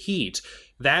extreme heat,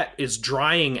 that is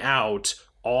drying out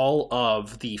all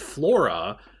of the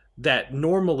flora that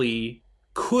normally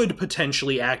could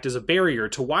potentially act as a barrier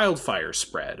to wildfire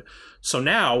spread. So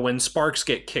now, when sparks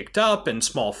get kicked up and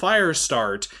small fires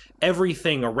start,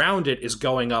 everything around it is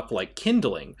going up like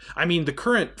kindling. I mean, the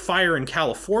current fire in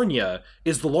California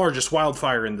is the largest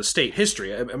wildfire in the state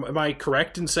history. Am I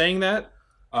correct in saying that?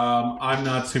 I'm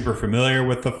not super familiar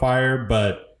with the fire,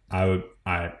 but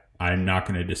I'm not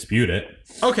going to dispute it.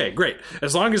 Okay, great.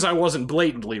 As long as I wasn't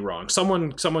blatantly wrong.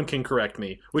 Someone can correct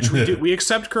me, which we do. We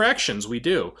accept corrections. We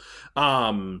do.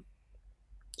 So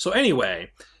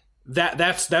anyway,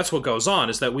 that's what goes on,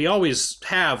 is that we always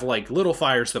have like little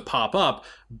fires that pop up,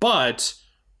 but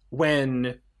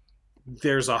when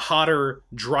there's a hotter,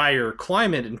 drier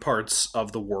climate in parts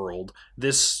of the world,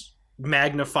 this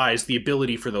magnifies the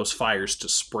ability for those fires to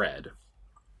spread.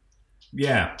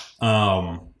 Yeah.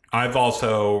 I've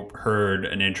also heard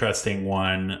an interesting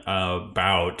one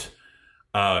about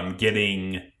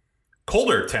getting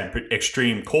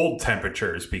extreme cold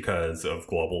temperatures because of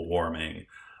global warming.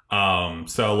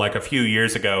 So like a few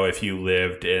years ago, if you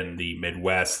lived in the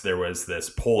Midwest, there was this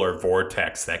polar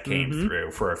vortex that came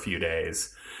through for a few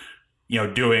days,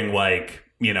 doing like,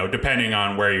 depending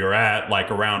on where you're at, like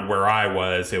around where I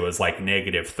was, it was like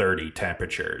 -30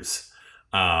 temperatures.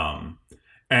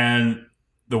 And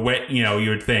the way, you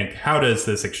would think, how does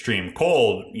this extreme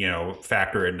cold,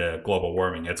 factor into global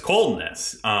warming? It's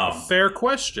coldness. Fair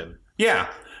question. Yeah.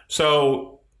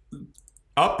 So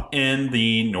up in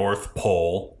the North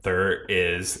Pole, there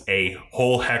is a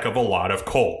whole heck of a lot of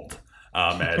cold,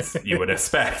 as you would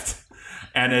expect.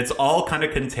 And it's all kind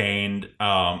of contained.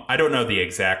 I don't know the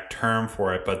exact term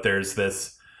for it, but there's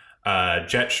this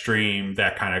jet stream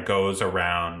that kind of goes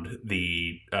around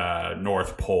the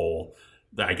North Pole.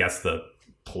 I guess the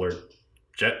polar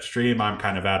jet stream. I'm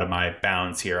kind of out of my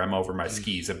bounds here. I'm over my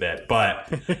skis a bit.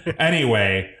 But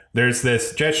anyway, there's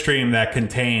this jet stream that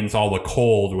contains all the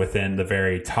cold within the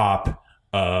very top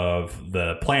of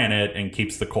the planet and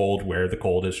keeps the cold where the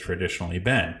cold has traditionally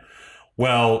been.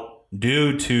 Well,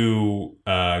 due to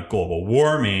global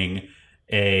warming,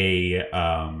 a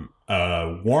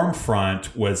warm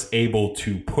front was able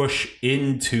to push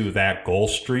into that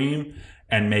Gulf Stream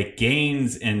and make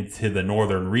gains into the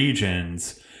northern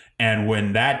regions. And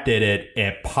when that did it,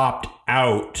 it popped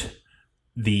out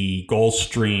the Gulf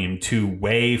Stream to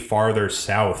way farther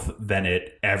south than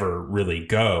it ever really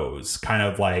goes. Kind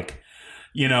of like,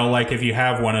 like if you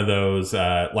have one of those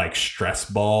like stress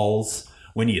balls,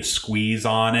 when you squeeze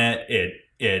on it,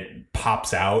 it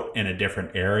pops out in a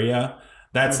different area.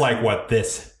 That's like what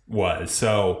this was.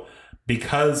 So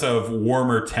because of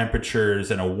warmer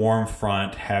temperatures and a warm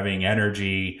front having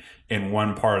energy in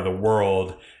one part of the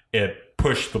world, it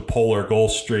pushed the polar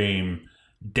Gulf Stream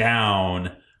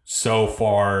down so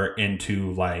far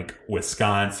into like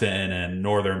Wisconsin and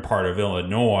northern part of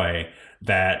Illinois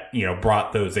that,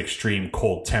 brought those extreme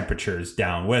cold temperatures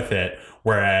down with it.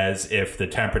 Whereas if the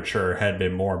temperature had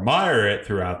been more moderate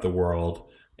throughout the world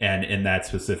and in that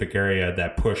specific area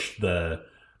that pushed the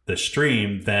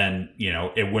stream, then,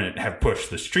 it wouldn't have pushed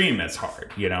the stream as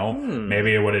hard,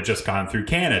 Maybe it would have just gone through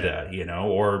Canada,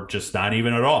 or just not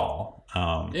even at all.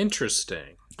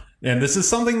 Interesting. And this is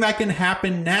something that can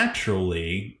happen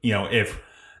naturally, if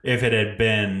it had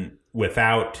been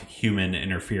without human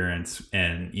interference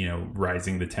and,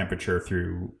 rising the temperature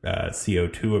through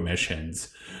CO2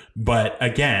 emissions. But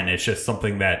again, it's just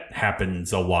something that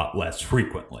happens a lot less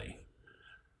frequently.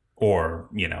 Or,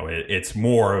 it's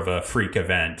more of a freak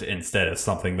event instead of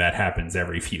something that happens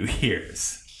every few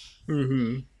years.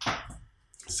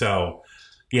 So,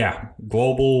 yeah,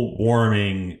 global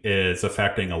warming is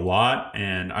affecting a lot.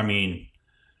 And I mean,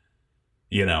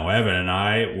 Evan and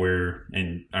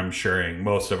and I'm sure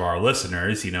most of our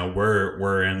listeners,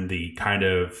 we're in the kind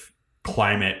of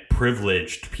climate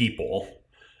privileged people.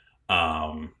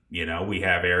 We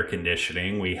have air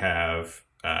conditioning, we have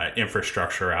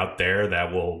infrastructure out there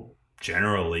that will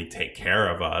generally take care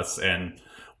of us, and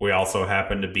we also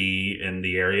happen to be in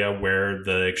the area where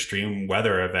the extreme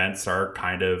weather events are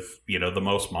kind of the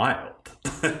most mild.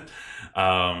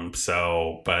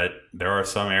 But there are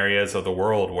some areas of the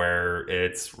world where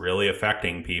it's really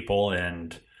affecting people,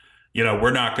 and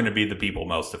we're not going to be the people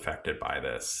most affected by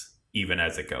this even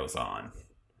as it goes on.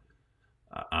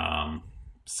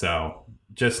 So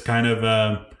just kind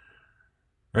of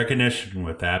recognition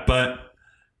with that. But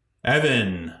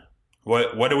Evan,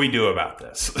 what do we do about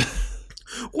this?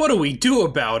 What do we do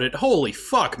about it? Holy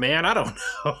fuck, man, I don't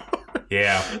know.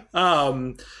 Yeah.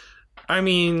 I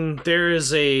mean, there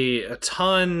is a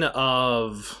ton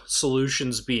of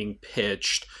solutions being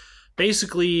pitched.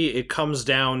 Basically, it comes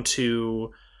down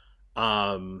to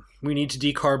we need to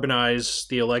decarbonize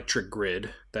the electric grid.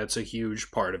 That's a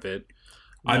huge part of it.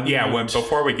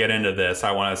 Before we get into this,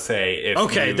 I want to say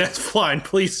that's fine.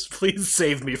 Please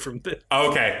save me from this.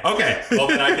 Okay. Well,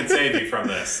 then I can save you from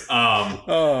this.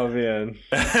 Oh, man.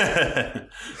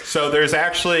 So there's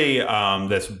actually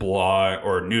this blog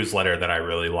or newsletter that I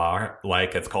really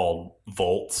like. It's called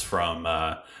Volts from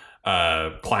a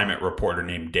climate reporter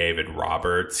named David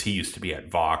Roberts. He used to be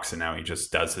at Vox, and now he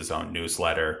just does his own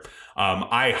newsletter.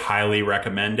 I highly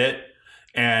recommend it.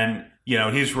 And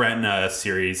he's written a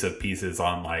series of pieces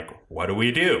on like, what do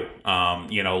we do?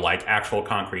 Like actual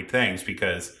concrete things,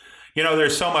 because,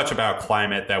 there's so much about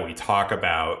climate that we talk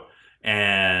about,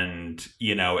 and,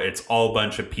 it's all a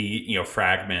bunch of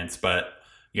fragments, but,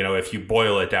 if you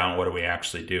boil it down, what do we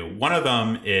actually do? One of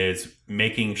them is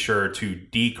making sure to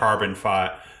decarbon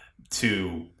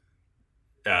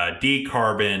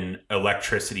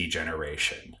electricity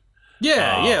generation.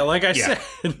 Like I said.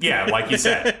 Yeah, like you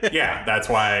said. Yeah, that's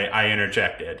why I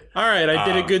interjected. All right, I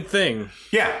did a good thing.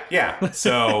 Yeah.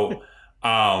 So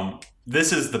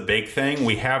this is the big thing.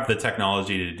 We have the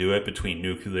technology to do it between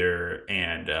nuclear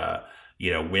and,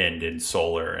 wind and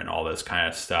solar and all this kind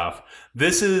of stuff.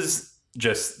 This is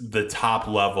just the top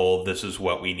level. This is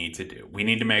what we need to do. We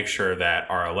need to make sure that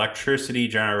our electricity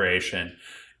generation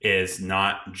is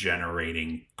not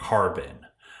generating carbon.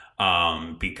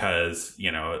 Because,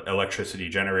 electricity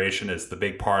generation is the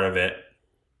big part of it.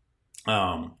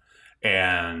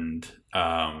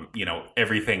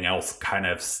 Everything else kind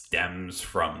of stems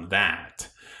from that.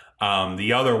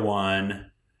 The other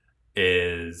one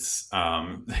is,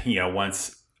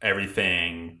 once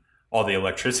all the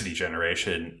electricity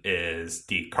generation is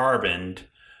decarboned,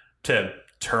 to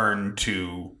turn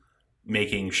to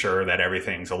making sure that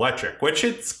everything's electric, which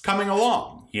it's coming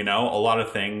along. A lot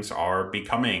of things are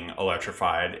becoming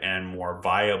electrified and more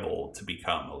viable to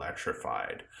become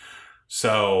electrified.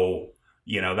 So,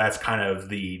 that's kind of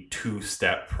the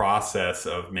two-step process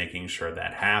of making sure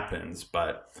that happens.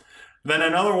 But then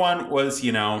another one was,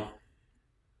 in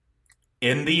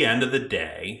the end of the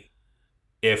day,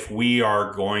 if we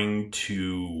are going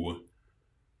to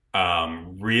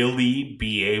really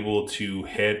be able to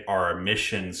hit our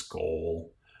emissions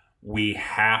goal, we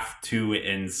have to,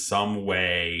 in some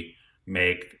way,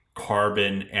 make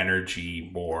carbon energy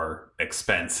more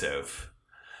expensive,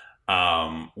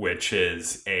 which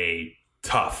is a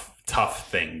tough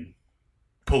thing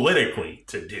politically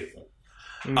to do.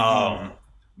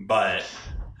 But,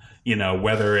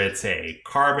 whether it's a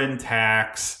carbon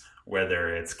tax,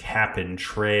 whether it's cap and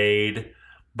trade,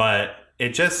 but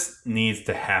it just needs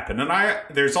to happen. And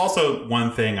there's also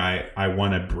one thing I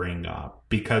want to bring up,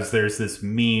 because there's this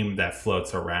meme that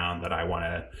floats around that I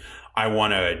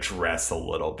want to address a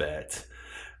little bit.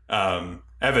 Evan,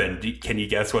 can you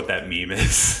guess what that meme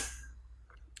is?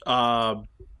 No.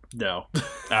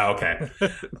 Oh, okay.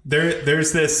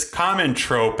 There's this common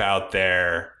trope out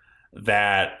there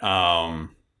that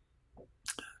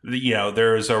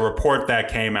there's a report that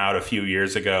came out a few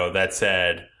years ago that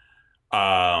said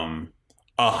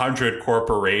 100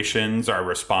 corporations are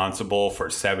responsible for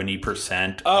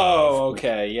 70%.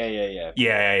 Okay. Yeah.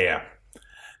 Yeah.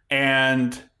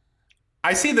 And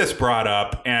I see this brought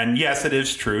up, and yes, it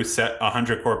is true.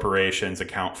 100 corporations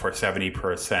account for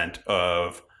 70%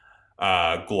 of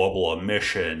global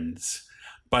emissions.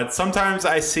 But sometimes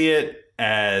I see it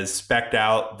as specced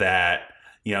out that,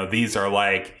 these are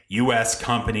like U.S.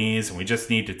 companies and we just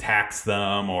need to tax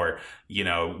them, or,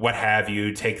 what have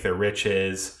you, take their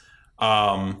riches.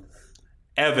 Evan,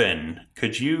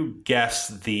 could you guess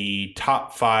the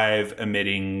top 5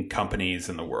 emitting companies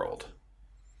in the world?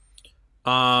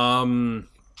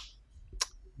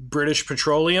 British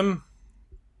Petroleum?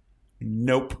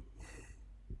 Nope.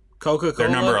 Coca-Cola? They're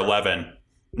number 11.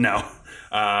 No.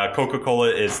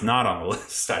 Coca-Cola is not on the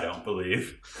list, I don't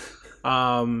believe.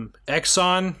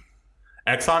 Exxon?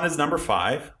 Exxon is number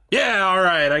 5. Yeah, all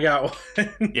right, I got one.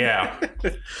 Yeah.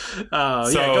 Go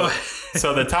ahead.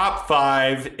 So the top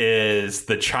 5 is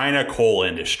the China coal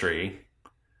industry.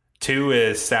 2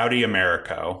 is Saudi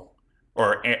Aramco,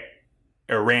 or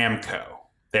Aramco.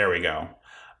 There we go.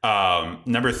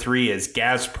 Number 3 is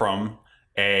Gazprom,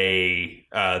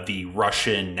 the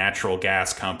Russian natural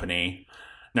gas company.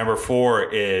 Number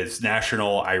 4 is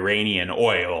National Iranian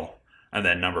Oil, and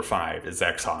then number 5 is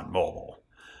ExxonMobil.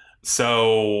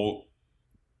 So,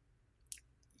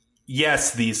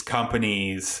 yes, these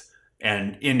companies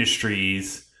and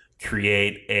industries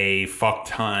create a fuck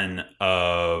ton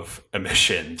of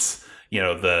emissions.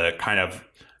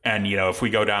 If we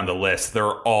go down the list,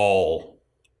 they're all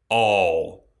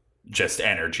just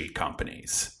energy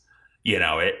companies.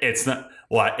 It's not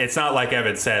like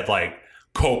Evan said, like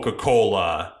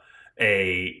Coca-Cola,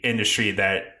 a industry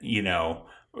that,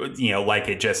 like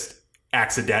it just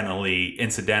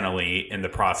incidentally in the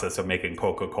process of making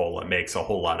Coca-Cola makes a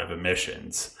whole lot of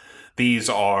emissions. These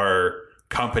are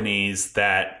companies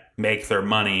that make their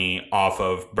money off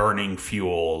of burning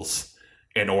fuels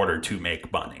in order to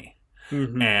make money.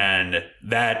 Mm-hmm. And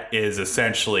that is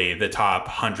essentially the top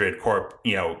 100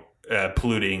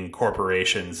 polluting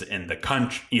corporations in the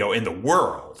country, in the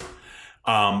world.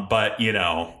 But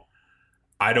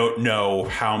I don't know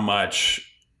how much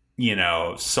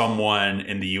someone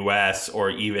in the U.S. or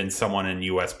even someone in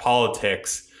U.S.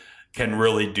 politics can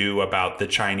really do about the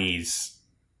Chinese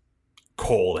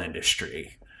coal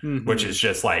industry, mm-hmm. which is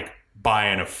just like by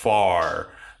and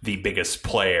far the biggest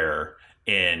player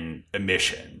in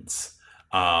emissions.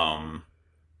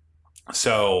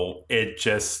 So it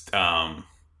just,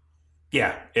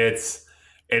 it's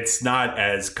not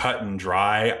as cut and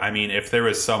dry. I mean, if there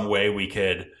was some way we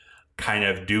could kind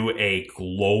of do a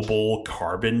global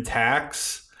carbon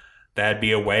tax, that'd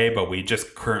be a way, but we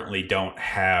just currently don't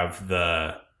have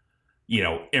the,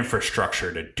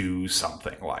 infrastructure to do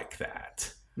something like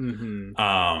that. Mm-hmm.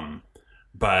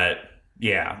 But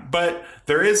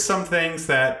there is some things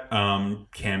that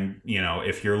can,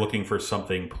 if you're looking for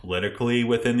something politically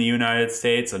within the United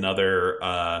States, another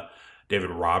David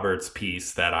Roberts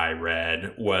piece that I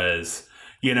read was,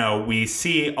 we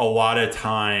see a lot of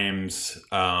times,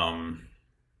 and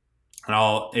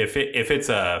if it's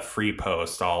a free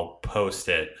post, I'll post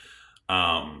it.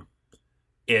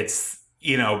 It's,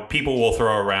 people will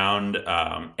throw around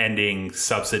ending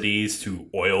subsidies to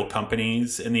oil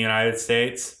companies in the United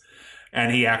States.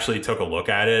 And he actually took a look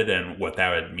at it and what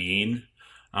that would mean.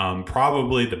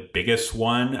 Probably the biggest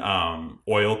one,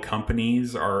 oil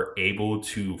companies are able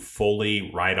to fully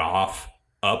write off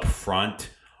upfront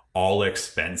all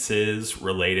expenses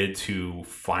related to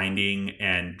finding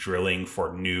and drilling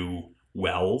for new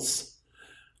wells.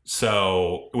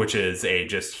 So, which is a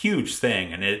just huge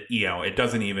thing. And it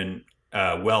doesn't even,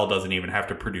 well doesn't even have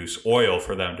to produce oil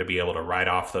for them to be able to write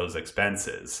off those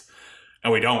expenses.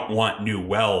 and we don't want new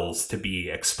wells to be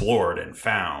explored and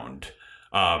found.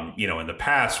 In the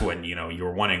past, when you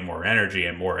were wanting more energy,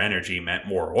 and more energy meant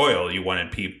more oil, you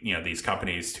wanted these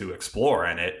companies to explore,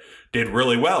 and it did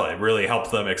really well. It really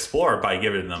helped them explore by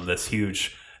giving them this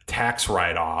huge tax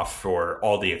write-off for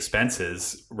all the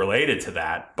expenses related to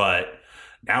that. But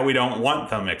now we don't want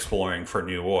them exploring for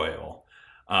new oil.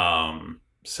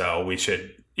 So we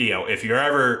should, if you're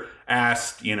ever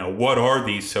asked, what are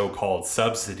these so-called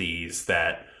subsidies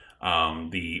that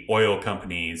the oil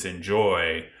companies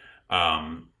enjoy,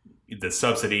 the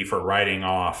subsidy for writing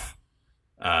off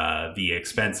the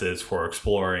expenses for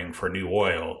exploring for new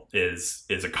oil is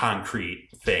a concrete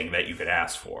thing that you could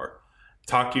ask for.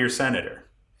 Talk to your senator.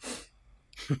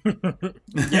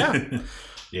 Yeah.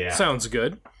 Yeah. Sounds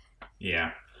good.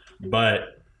 Yeah. But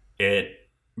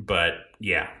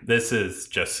yeah, this is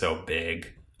just so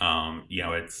big.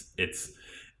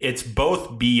 It's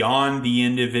both beyond the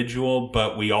individual,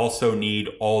 but we also need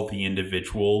all the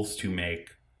individuals to make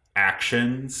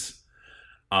actions.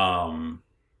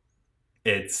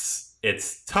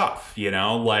 It's tough,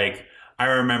 like I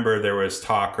remember there was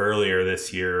talk earlier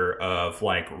this year of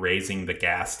like raising the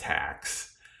gas tax.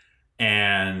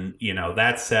 And,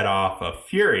 that set off a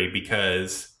fury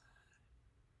because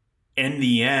in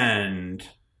the end,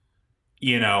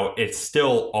 it's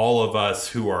still all of us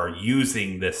who are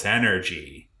using this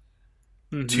energy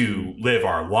to live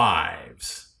our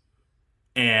lives.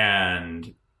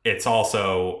 And it's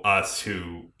also us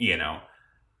who,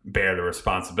 bear the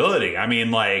responsibility. I mean,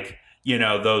 like,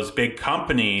 those big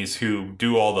companies who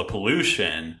do all the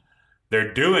pollution,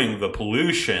 they're doing the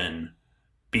pollution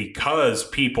because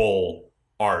people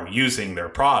are using their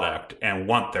product and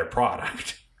want their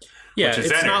product. Yeah, which is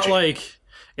it's energy. not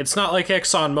like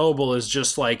ExxonMobil is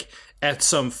just like at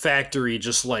some factory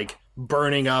just like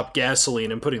burning up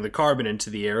gasoline and putting the carbon into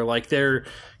the air. Like their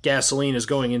gasoline is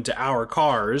going into our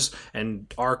cars,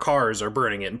 and our cars are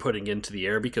burning it and putting it into the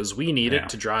air because we need it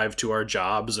to drive to our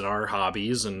jobs and our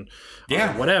hobbies and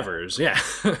whatevers. Yeah.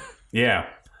 Yeah.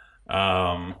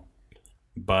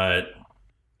 But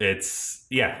it's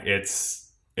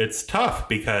tough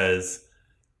because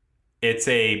it's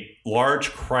a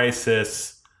large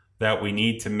crisis that we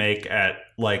need to make at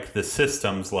like the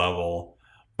systems level.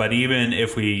 But even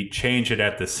if we change it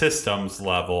at the systems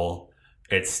level,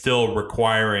 it's still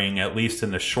requiring, at least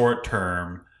in the short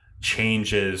term,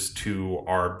 changes to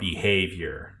our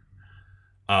behavior.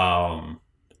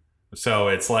 So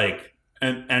it's like,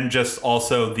 and just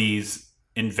also these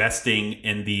investing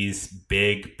in these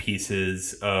big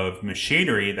pieces of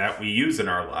machinery that we use in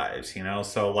our lives,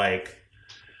 so like,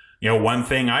 one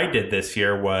thing I did this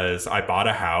year was I bought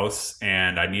a house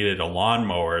and I needed a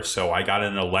lawnmower, so I got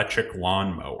an electric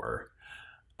lawnmower.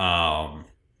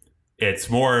 It's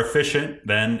more efficient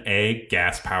than a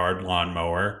gas-powered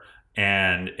lawnmower,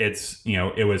 and it's,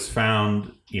 it was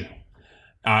found,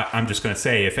 I'm just going to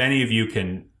say, if any of you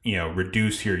can,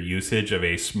 reduce your usage of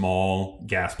a small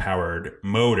gas-powered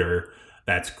motor,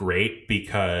 that's great,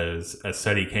 because a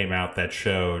study came out that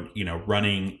showed,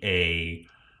 running a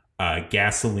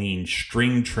gasoline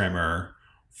string trimmer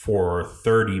for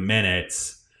 30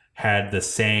 minutes had the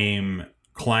same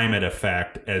climate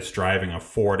effect as driving a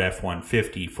Ford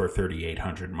F-150 for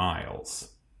 3,800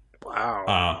 miles.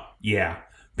 Wow. Yeah,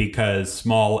 because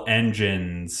small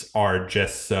engines are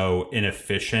just so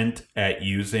inefficient at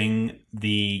using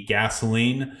the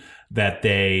gasoline that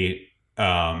they,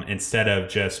 instead of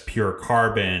just pure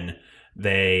carbon,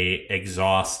 they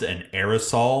exhaust an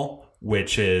aerosol,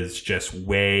 which is just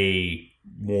way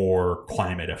more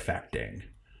climate affecting.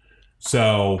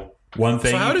 So one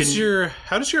thing. So how does your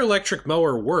electric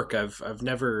mower work? I've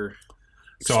never.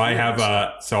 So I have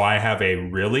a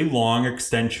really long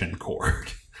extension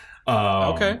cord.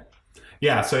 Okay.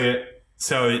 Yeah. So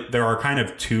there are kind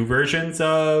of two versions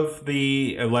of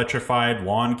the electrified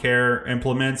lawn care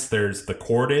implements. There's the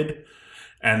corded,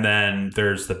 and then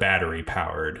there's the battery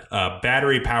powered.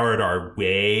 Battery powered are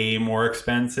way more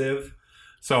expensive.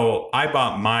 So I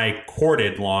bought my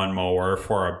corded lawnmower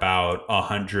for about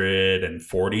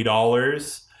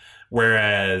 $140,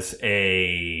 whereas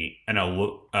a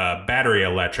battery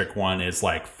electric one is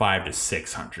like $500 to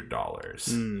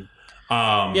 $600.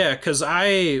 Yeah, because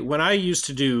when I used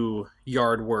to do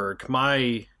yard work,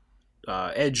 my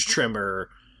edge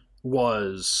trimmer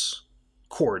was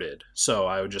corded, so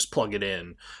I would just plug it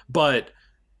in. But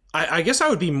I guess I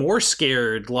would be more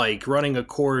scared, like running a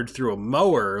cord through a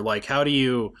mower. Like, how do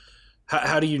you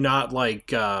not like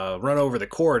run over the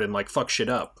cord and like fuck shit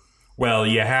up? Well,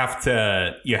 you have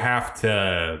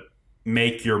to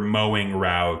make your mowing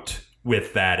route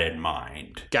with that in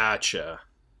mind. Gotcha.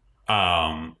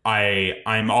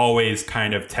 I'm always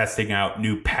kind of testing out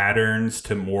new patterns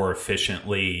to more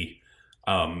efficiently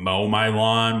mow my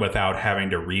lawn without having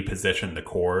to reposition the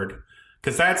cord,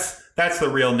 because that's the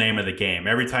real name of the game.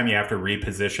 Every time you have to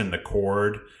reposition the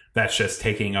cord, that's just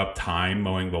taking up time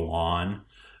mowing the lawn.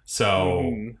 So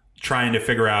Mm-hmm. trying to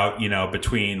figure out,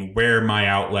 between where my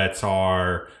outlets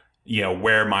are,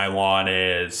 where my lawn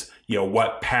is,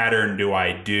 what pattern do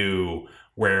I do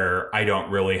where I don't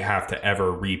really have to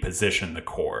ever reposition the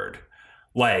cord.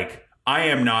 Like, I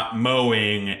am not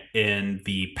mowing in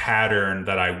the pattern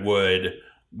that I would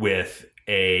with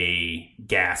a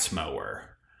gas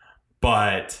mower,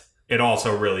 but it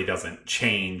also really doesn't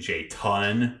change a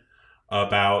ton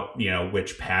about,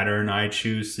 which pattern I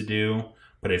choose to do.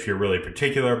 But if you're really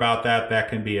particular about that, that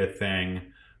can be a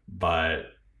thing. But,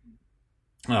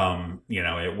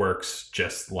 it works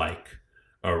just like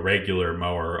a regular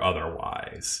mower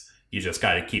otherwise. You just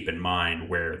got to keep in mind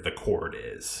where the cord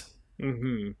is.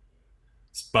 Mm-hmm.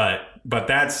 But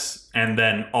that's, and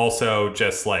then also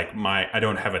just like I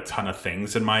don't have a ton of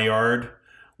things in my yard.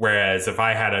 Whereas if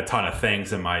I had a ton of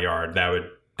things in my yard, that would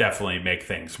definitely make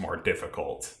things more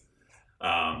difficult.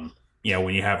 When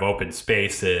you have open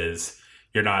spaces,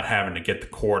 you're not having to get the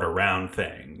cord around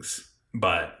things.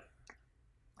 But,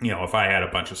 if I had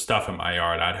a bunch of stuff in my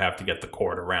yard, I'd have to get the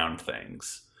cord around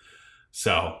things.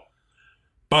 So,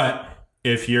 but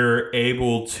if you're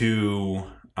able to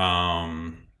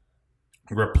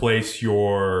replace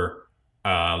your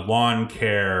lawn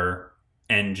care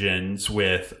engines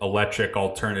with electric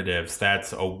alternatives,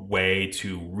 that's a way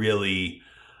to really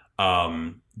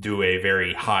do a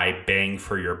very high bang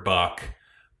for your buck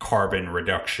carbon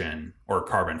reduction or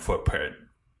carbon footprint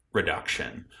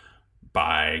reduction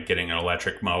by getting an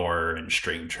electric mower and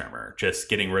string trimmer. Just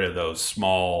getting rid of those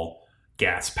small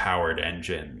gas-powered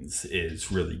engines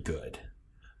is really good.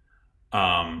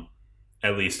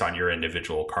 At least on your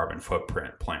individual carbon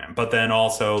footprint plan. But then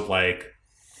also, like,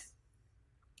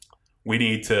 we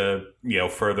need to,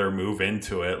 further move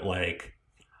into it. Like,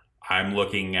 I'm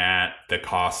looking at the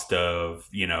cost of,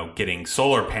 getting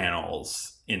solar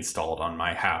panels installed on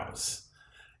my house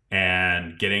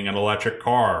and getting an electric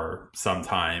car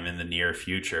sometime in the near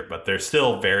future. But they're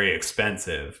still very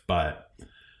expensive. But,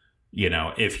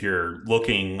 if you're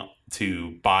looking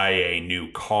to buy a new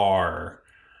car,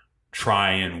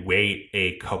 try and wait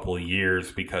a couple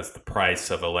years, because the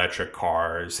price of electric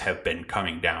cars have been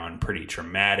coming down pretty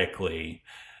dramatically.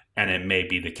 And it may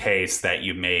be the case that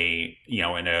you may,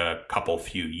 in a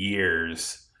few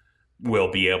years,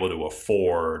 will be able to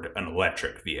afford an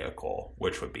electric vehicle,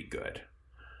 which would be good.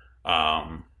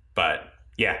 But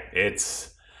yeah, it's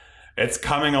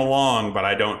coming along, but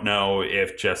I don't know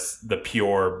if just the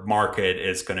pure market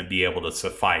is going to be able to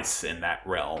suffice in that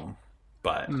realm.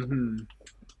 But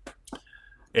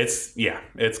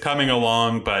it's coming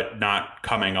along, but not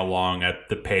coming along at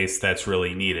the pace that's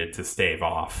really needed to stave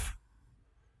off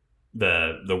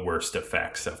the worst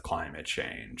effects of climate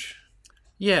change.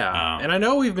 Yeah, and I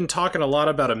know we've been talking a lot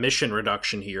about emission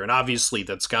reduction here, and obviously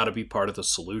that's got to be part of the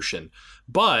solution.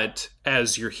 But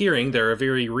as you're hearing, there are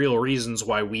very real reasons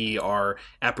why we are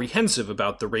apprehensive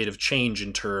about the rate of change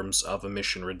in terms of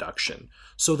emission reduction.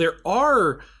 So there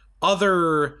are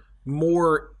other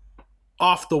more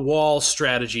off-the-wall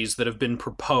strategies that have been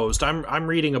proposed. I'm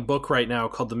reading a book right now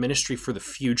called The Ministry for the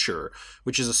Future,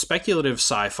 which is a speculative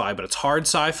sci-fi, but it's hard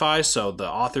sci-fi, so the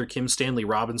author Kim Stanley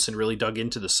Robinson really dug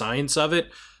into the science of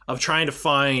it, of trying to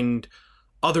find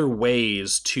other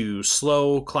ways to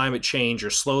slow climate change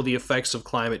or slow the effects of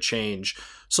climate change.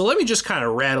 So let me just kind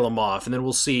of rattle them off, and then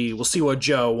we'll see what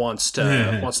Joe wants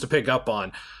to pick up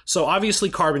on. So obviously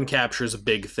carbon capture is a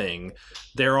big thing.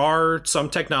 There are some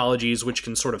technologies which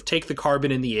can sort of take the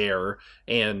carbon in the air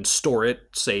and store it,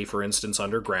 say, for instance,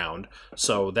 underground.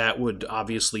 So that would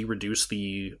obviously reduce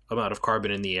the amount of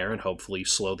carbon in the air and hopefully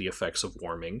slow the effects of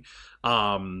warming.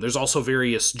 There's also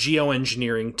various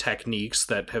geoengineering techniques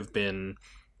that have been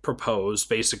proposed,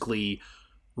 basically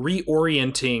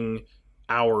reorienting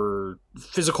our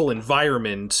physical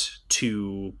environment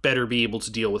to better be able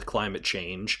to deal with climate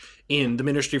change. In the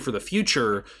Ministry for the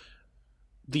Future,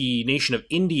 the nation of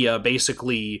India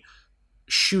basically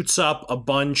shoots up a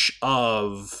bunch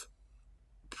of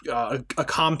a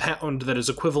compound that is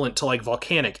equivalent to like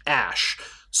volcanic ash,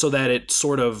 so that it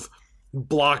sort of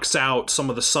blocks out some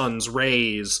of the sun's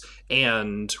rays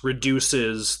and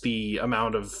reduces the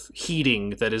amount of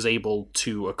heating that is able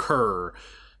to occur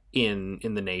in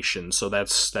the nation. So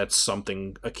that's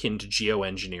something akin to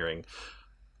geoengineering.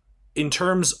 In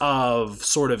terms of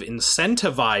sort of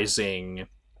incentivizing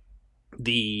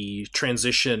the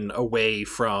transition away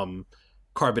from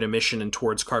carbon emission and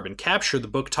towards carbon capture, the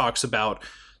book talks about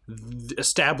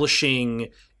establishing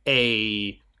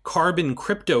a carbon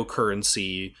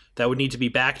cryptocurrency that would need to be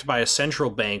backed by a central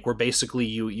bank, where basically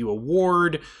you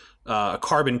award a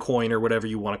carbon coin or whatever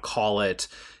you want to call it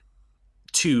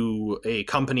to a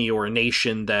company or a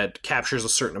nation that captures a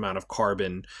certain amount of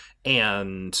carbon,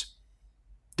 and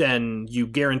then you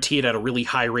guarantee it at a really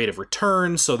high rate of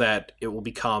return so that it will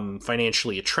become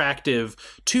financially attractive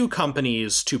to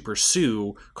companies to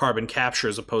pursue carbon capture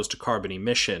as opposed to carbon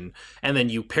emission. And then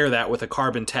you pair that with a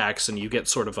carbon tax and you get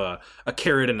sort of a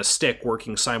carrot and a stick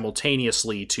working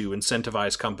simultaneously to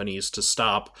incentivize companies to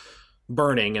stop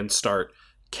burning and start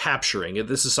capturing.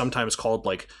 This is sometimes called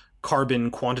like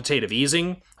carbon quantitative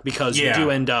easing, because you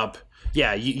do end up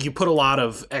you put a lot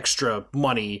of extra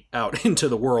money out into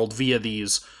the world via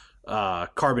these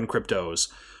carbon cryptos,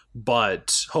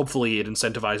 but hopefully it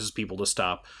incentivizes people to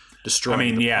stop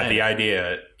destroying the planet. The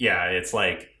idea, it's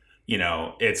like,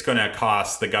 it's going to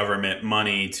cost the government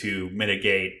money to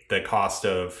mitigate the cost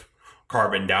of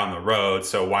carbon down the road,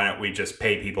 so why don't we just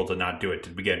pay people to not do it to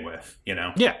begin with,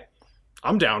 Yeah,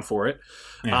 I'm down for it.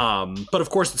 Yeah. But of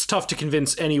course, it's tough to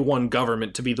convince any one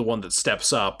government to be the one that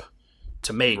steps up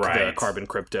to make the carbon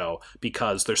crypto,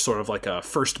 because there's sort of like a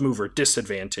first mover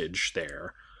disadvantage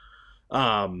there.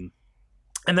 And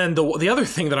then the other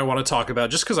thing that I want to talk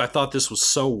about, just because I thought this was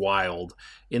so wild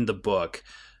in the book,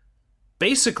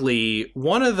 basically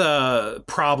one of the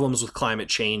problems with climate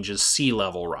change is sea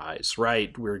level rise,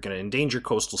 right? We're going to endanger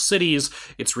coastal cities.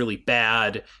 It's really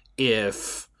bad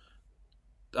if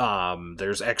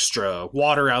there's extra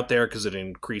water out there, because it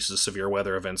increases severe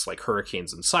weather events like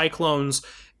hurricanes and cyclones.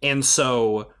 And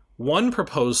so one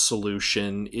proposed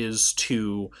solution is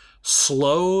to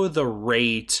slow the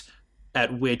rate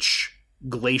at which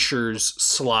glaciers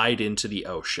slide into the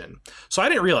ocean. So I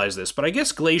didn't realize this, but I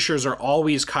guess glaciers are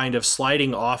always kind of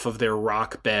sliding off of their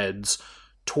rock beds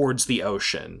towards the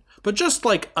ocean, but just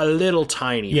like a little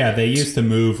tiny bit. They used to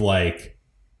move like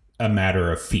a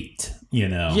matter of feet,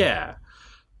 Yeah.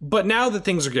 But now that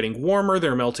things are getting warmer,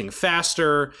 they're melting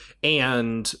faster,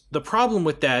 and the problem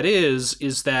with that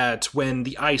is that when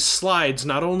the ice slides,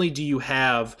 not only do you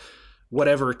have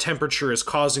whatever temperature is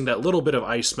causing that little bit of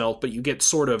ice melt, but you get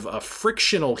sort of a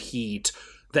frictional heat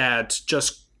that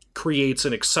just creates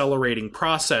an accelerating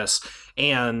process.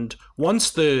 And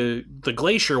once the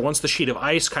sheet of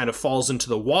ice kind of falls into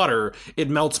the water, it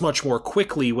melts much more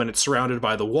quickly when it's surrounded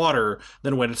by the water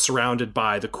than when it's surrounded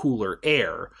by the cooler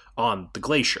air on the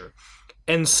glacier.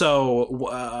 And so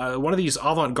one of these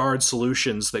avant-garde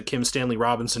solutions that Kim Stanley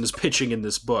Robinson is pitching in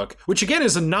this book, which again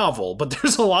is a novel, but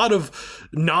there's a lot of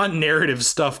non-narrative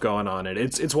stuff going on in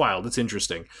it. It's wild. It's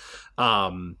interesting.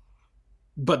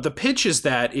 But the pitch is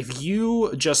that if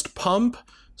you just pump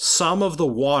some of the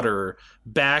water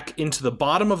back into the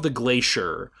bottom of the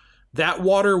glacier, that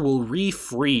water will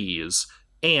refreeze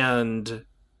and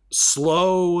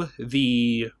slow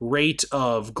the rate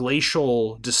of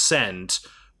glacial descent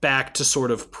back to sort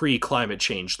of pre-climate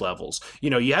change levels.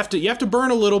 You have to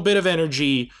burn a little bit of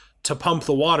energy to pump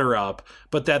the water up,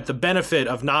 but that the benefit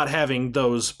of not having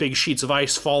those big sheets of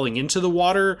ice falling into the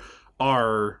water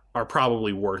are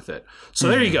probably worth it. So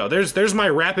there you go. There's my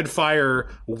rapid fire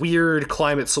weird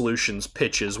climate solutions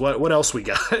pitches. What else we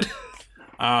got?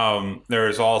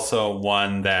 There's also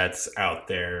one that's out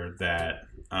there that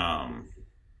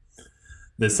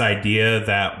this idea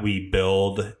that we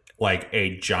build like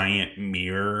a giant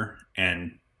mirror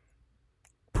and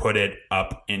put it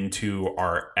up into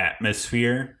our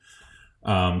atmosphere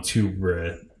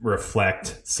to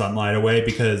reflect sunlight away,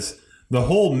 because the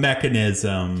whole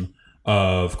mechanism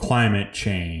of climate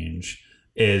change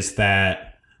is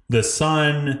that the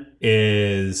sun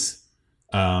is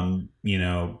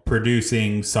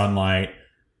producing sunlight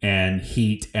and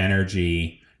heat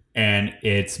energy, and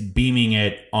it's beaming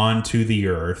it onto the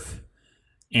earth.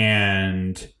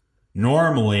 And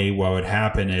normally what would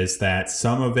happen is that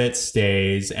some of it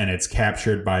stays and it's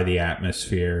captured by the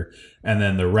atmosphere, and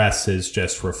then the rest is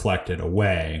just reflected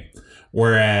away.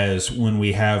 Whereas when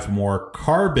we have more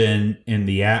carbon in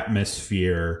the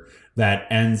atmosphere, that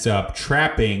ends up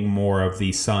trapping more of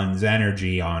the sun's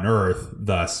energy on Earth,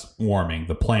 thus warming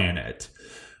the planet.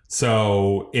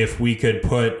 So if we could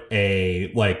put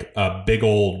a big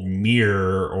old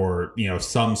mirror or,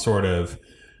 some sort of,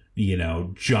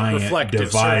 giant reflective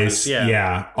device,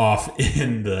 surface, off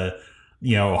in the,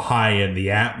 high in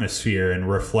the atmosphere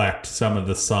and reflect some of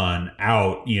the sun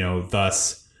out,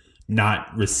 thus not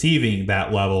receiving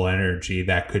that level of energy,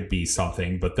 that could be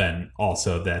something. But then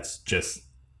also that's just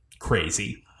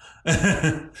crazy.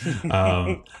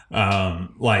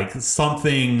 Like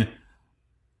something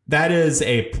that is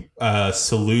a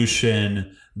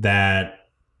solution that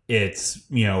its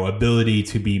ability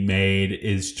to be made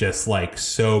is just like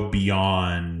so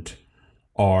beyond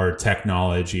our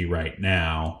technology right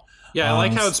now. Yeah, I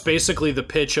like how it's basically the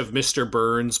pitch of Mr.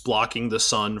 Burns blocking the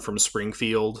sun from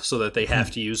Springfield so that they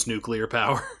have to use nuclear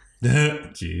power.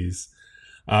 Jeez.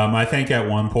 I think at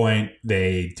one point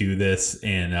they do this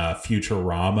in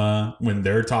Futurama when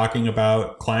they're talking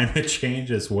about climate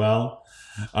change as well.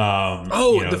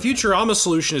 The Futurama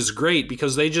solution is great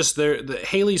because the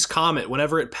Halley's Comet,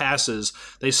 whenever it passes,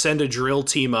 they send a drill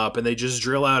team up and they just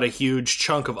drill out a huge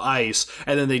chunk of ice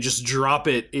and then they just drop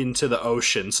it into the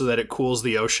ocean so that it cools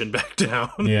the ocean back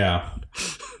down. Yeah.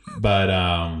 But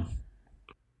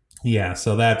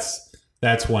so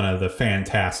that's one of the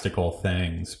fantastical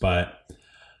things, but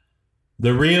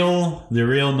the real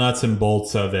nuts and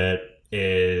bolts of it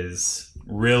is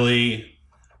really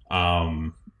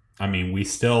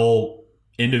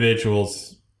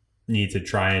individuals need to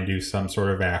try and do some sort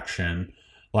of action.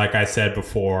 Like I said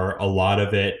before, a lot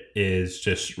of it is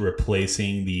just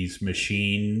replacing these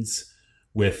machines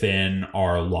within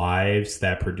our lives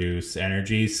that produce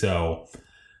energy. So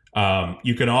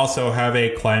you can also have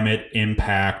a climate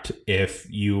impact if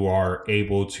you are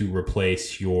able to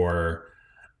replace your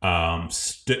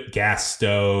gas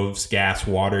stoves, gas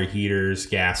water heaters,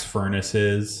 gas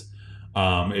furnaces.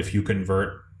 If you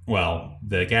convert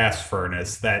the gas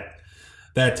furnace, that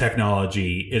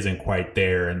technology isn't quite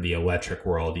there in the electric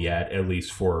world yet, at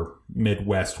least for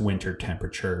Midwest winter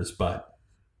temperatures. But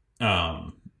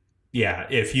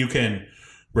if you can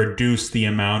reduce the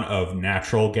amount of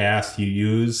natural gas you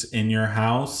use in your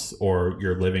house or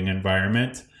your living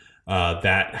environment,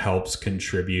 that helps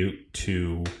contribute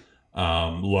to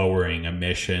lowering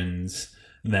emissions.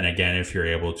 And then again, if you're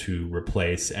able to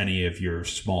replace any of your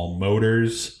small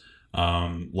motors,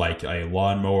 like a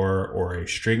lawnmower or a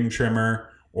string trimmer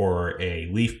or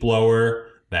a leaf blower,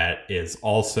 that is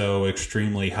also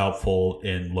extremely helpful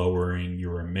in lowering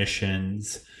your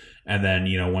emissions. And then,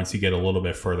 once you get a little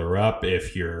bit further up,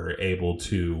 if you're able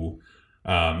to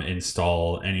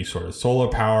install any sort of solar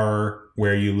power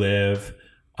where you live,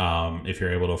 if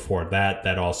you're able to afford that,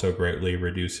 that also greatly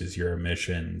reduces your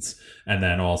emissions. And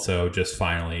then also just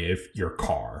finally, if your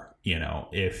car,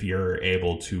 if you're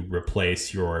able to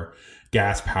replace your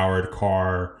gas powered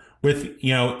car with,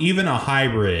 even a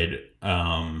hybrid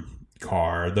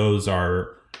car, those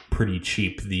are pretty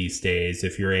cheap these days.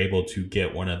 If you're able to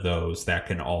get one of those, that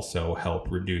can also help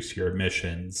reduce your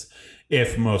emissions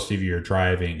if most of your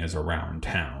driving is around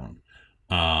town.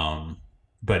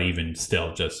 But even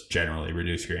still, just generally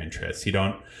reduce your interest. You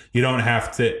don't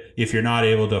have to, if you're not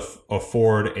able to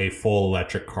afford a full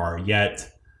electric car yet,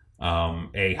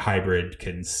 a hybrid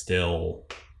can still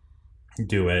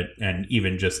do it. And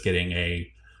even just getting a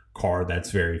car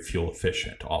that's very fuel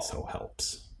efficient also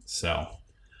helps. So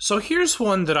here's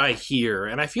one that I hear,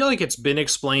 and I feel like it's been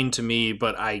explained to me,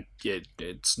 but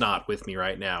it's not with me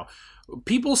right now.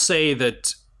 People say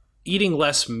that eating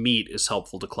less meat is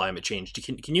helpful to climate change.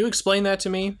 Can you explain that to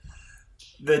me?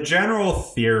 The general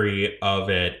theory of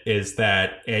it is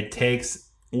that it's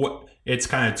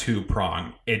kind of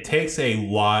two-pronged. It takes a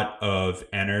lot of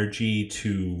energy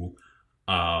to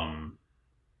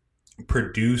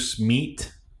produce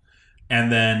meat,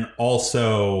 and then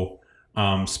also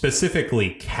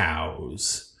specifically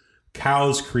cows.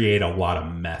 Cows create a lot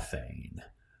of methane.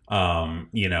 When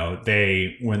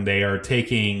they are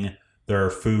taking their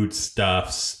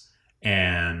foodstuffs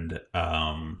and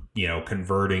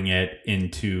converting it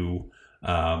into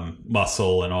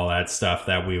muscle and all that stuff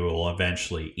that we will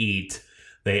eventually eat,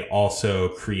 they also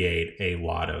create a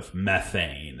lot of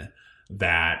methane.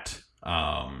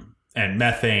 And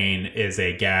methane is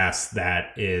a gas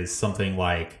that is something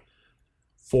like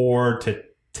 4 to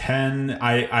 10.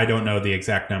 I don't know the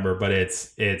exact number, but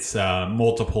it's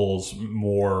multiples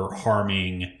more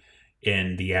harming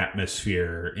in the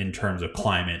atmosphere in terms of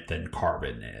climate than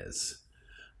carbon is.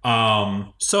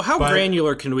 So how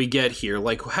granular can we get here?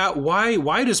 Like,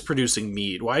 why does producing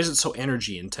meat? Why is it so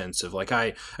energy intensive? Like,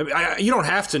 you don't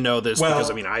have to know this because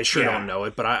I don't know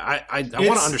it, but I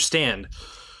want to understand.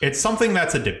 It's something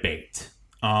that's a debate,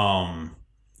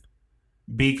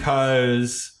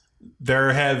 because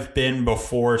there have been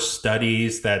before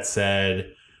studies that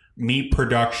said meat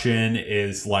production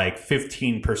is like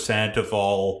 15% of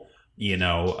all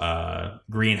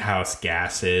greenhouse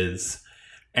gases.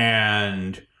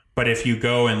 But if you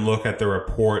go and look at the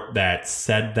report that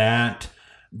said that,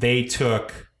 they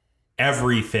took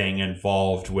everything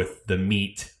involved with the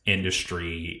meat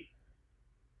industry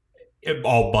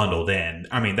all bundled in.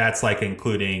 I mean, that's like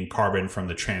including carbon from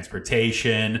the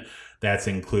transportation. That's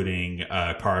including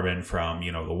carbon from,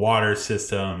 the water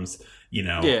systems,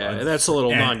 Yeah, and that's a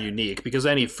little and non-unique because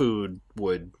any food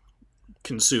would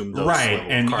consume those right. level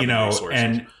of And, carbon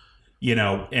resources.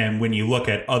 and when you look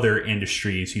at other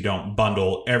industries, you don't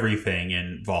bundle everything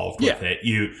involved Yeah. with it.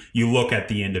 You look at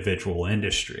the individual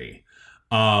industry.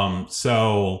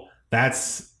 So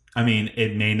that's, I mean,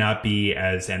 it may not be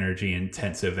as energy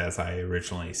intensive as I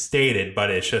originally stated,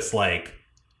 but it's just like,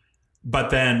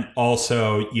 but then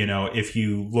also, if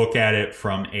you look at it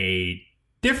from a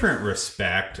different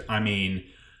respect, I mean,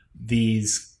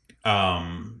 these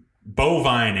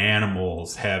bovine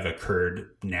animals have occurred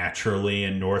naturally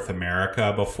in North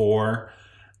America before,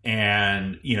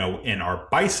 and, in our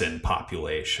bison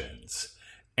populations.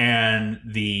 And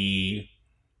the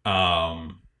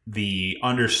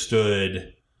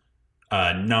understood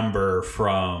number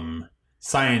from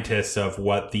scientists of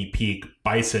what the peak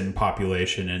bison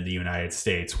population in the United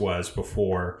States was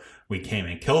before we came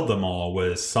and killed them all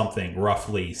was something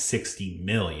roughly 60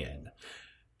 million.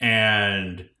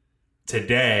 And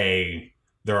today,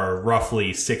 there are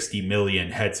roughly 60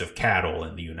 million heads of cattle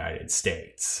in the United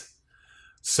States.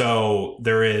 So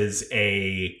there is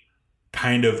a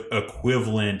kind of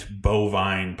equivalent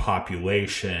bovine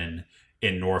population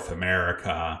in North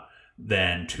America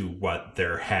than to what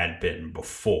there had been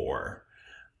before.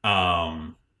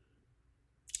 And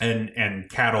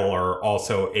cattle are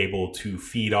also able to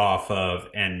feed off of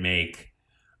and make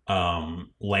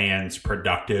lands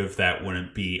productive that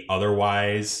wouldn't be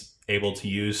otherwise able to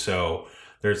use. So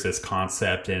there's this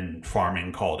concept in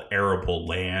farming called arable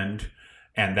land,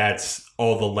 and that's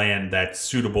all the land that's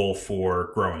suitable for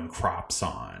growing crops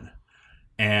on.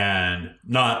 And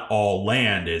not all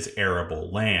land is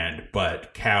arable land,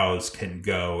 but cows can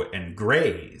go and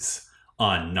graze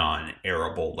on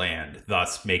non-arable land,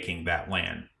 thus making that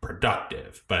land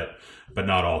productive. But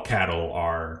not all cattle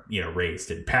are,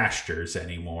 raised in pastures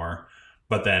anymore.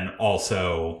 But then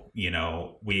also,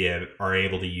 are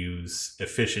able to use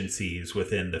efficiencies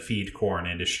within the feed corn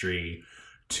industry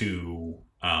to,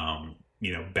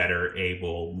 better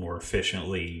able, more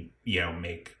efficiently,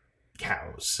 make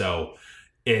cows. So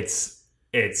it's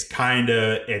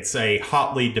a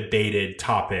hotly debated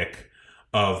topic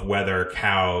of whether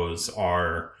cows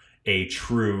are a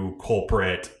true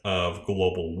culprit of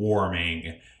global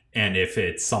warming and if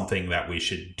it's something that we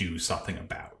should do something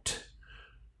about.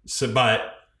 So,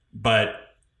 but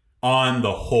on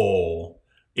the whole,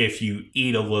 if you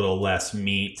eat a little less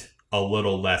meat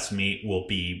will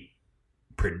be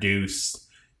produced,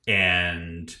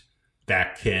 and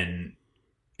that can,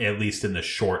 at least in the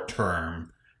short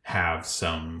term, have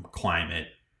some climate,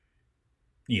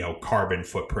 carbon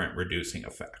footprint reducing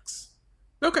effects.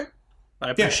 Okay. I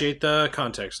appreciate the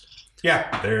context.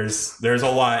 Yeah, there's a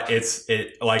lot.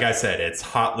 Like I said, it's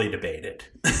hotly debated.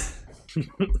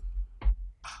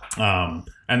 And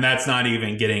that's not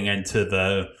even getting into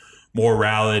the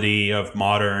morality of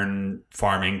modern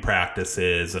farming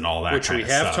practices and all that which kind we of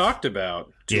have stuff. talked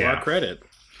about to our credit.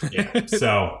 Yeah.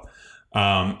 So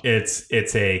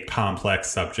it's a complex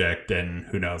subject, and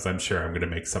who knows, I'm sure I'm going to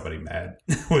make somebody mad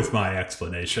with my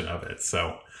explanation of it.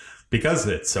 So because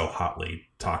it's so hotly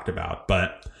talked about,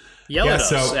 but yell at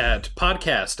us at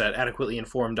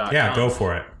podcast@adequatelyinformed.com. Yeah, go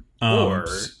for it. Or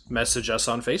message us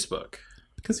on Facebook.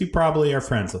 Because you probably are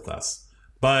friends with us.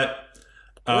 But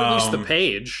or at least the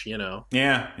page, Yeah.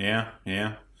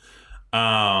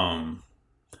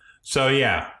 So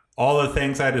yeah, all the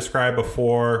things I described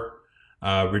before,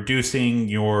 reducing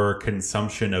your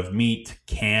consumption of meat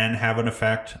can have an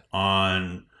effect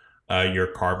on your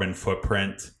carbon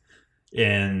footprint.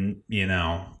 And,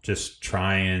 just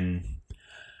try and,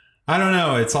 I don't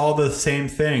know, it's all the same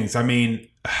things. I mean,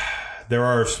 there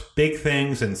are big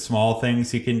things and small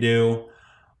things you can do.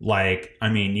 Like, I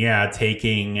mean,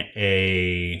 taking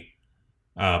a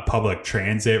public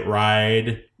transit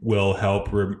ride will help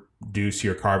reduce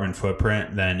your carbon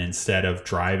footprint then instead of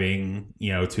driving,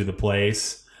 to the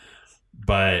place.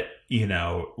 But,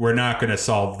 we're not going to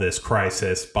solve this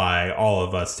crisis by all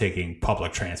of us taking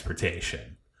public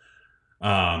transportation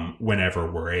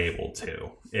whenever we're able to.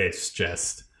 It's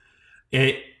just,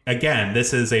 again,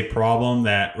 this is a problem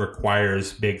that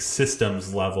requires big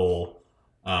systems level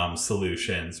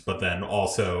solutions, but then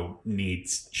also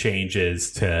needs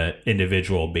changes to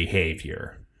individual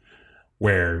behavior,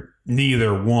 where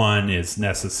neither one is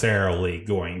necessarily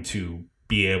going to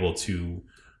be able to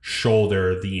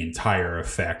shoulder the entire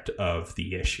effect of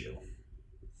the issue.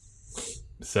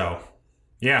 So,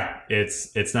 yeah,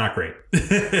 it's not great.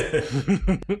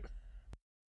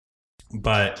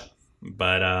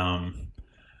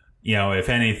 if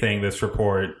anything, this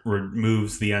report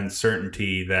removes the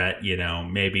uncertainty that,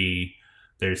 maybe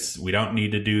we don't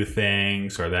need to do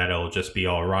things, or that it'll just be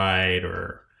all right,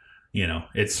 or,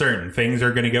 it's certain things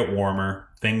are going to get warmer,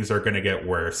 things are going to get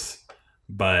worse.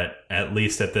 But at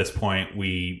least at this point,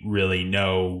 we really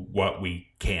know what we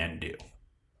can do.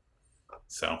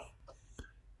 So,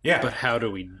 yeah. But how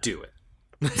do we do it?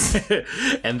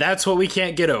 And that's what we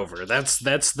can't get over.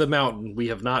 That's the mountain we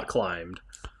have not climbed.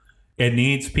 It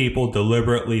needs people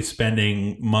deliberately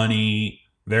spending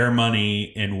their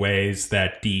money in ways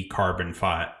that decarbons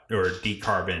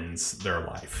their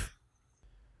life.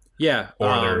 Yeah.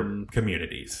 Or their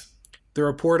communities. The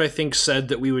report, I think, said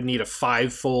that we would need a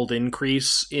 5-fold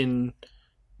increase in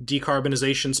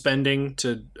decarbonization spending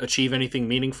to achieve anything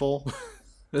meaningful.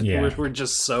 Yeah. We're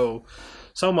just so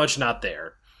much not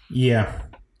there. Yeah.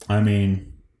 I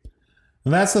mean,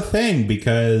 that's the thing,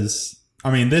 because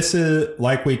this is,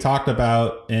 like we talked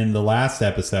about in the last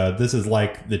episode, this is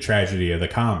like the tragedy of the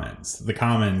commons. The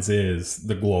commons is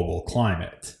the global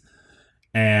climate.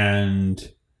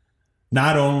 And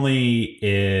not only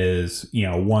is,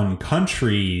 one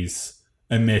country's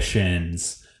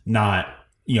emissions not,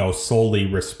 solely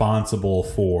responsible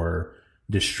for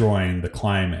destroying the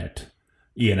climate,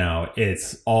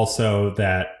 it's also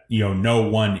that, no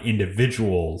one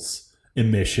individual's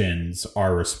emissions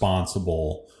are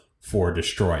responsible for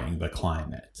destroying the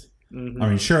climate.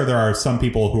 Mm-hmm. Sure, there are some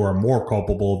people who are more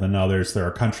culpable than others. There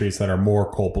are countries that are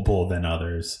more culpable than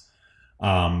others.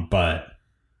 But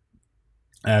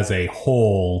as a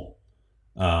whole,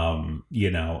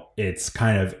 it's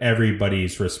kind of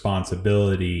everybody's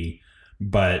responsibility,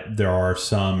 but there are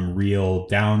some real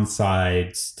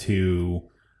downsides to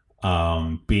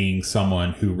being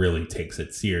someone who really takes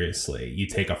it seriously. You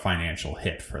take a financial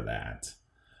hit for that.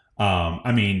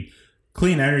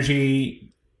 Clean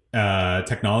energy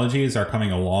technologies are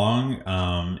coming along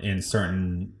in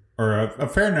certain, or a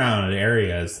fair amount of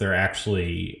areas. They're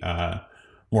actually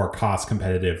more cost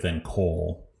competitive than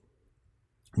coal.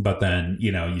 But then,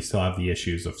 you still have the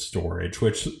issues of storage,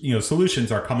 which,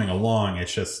 solutions are coming along.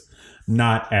 It's just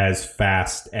not as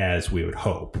fast as we would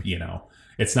hope.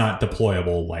 It's not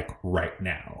deployable like right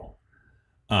now.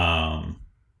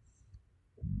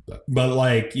 But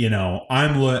like,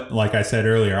 like I said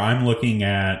earlier, I'm looking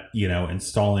at,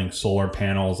 installing solar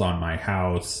panels on my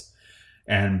house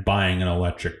and buying an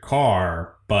electric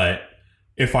car. But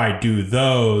if I do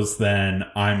those, then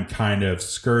I'm kind of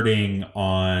skirting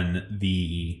on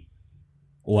the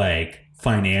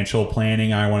financial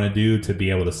planning I want to do to be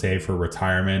able to save for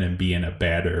retirement and be in a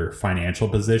better financial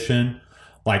position.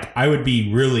 I would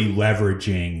be really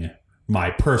leveraging my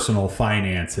personal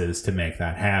finances to make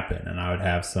that happen. And I would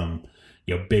have some,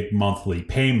 big monthly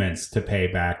payments to pay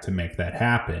back to make that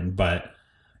happen. But,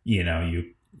 that's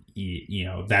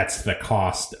the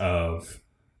cost of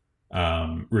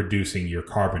reducing your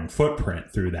carbon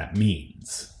footprint through that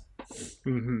means.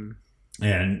 Mm-hmm.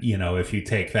 And, if you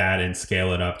take that and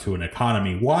scale it up to an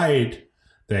economy wide,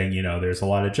 then, there's a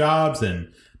lot of jobs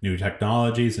and new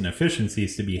technologies and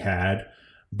efficiencies to be had.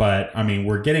 But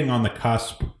we're getting on the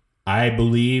cusp, I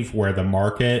believe, where the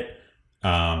market,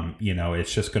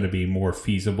 it's just going to be more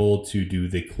feasible to do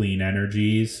the clean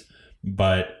energies,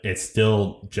 but it's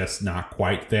still just not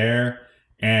quite there.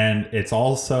 And it's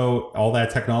also, all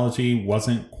that technology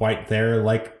wasn't quite there,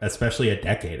 especially a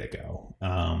decade ago.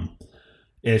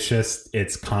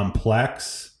 It's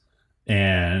complex,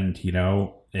 and,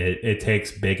 it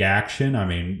takes big action.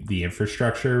 The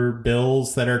infrastructure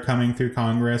bills that are coming through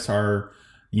Congress are,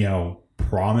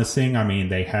 promising.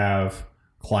 They have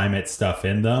climate stuff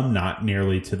in them, not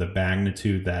nearly to the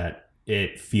magnitude that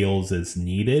it feels is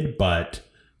needed, but,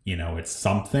 it's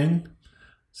something.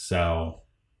 So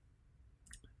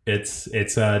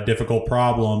it's a difficult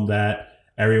problem that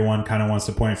everyone kind of wants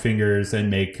to point fingers and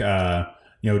make,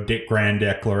 grand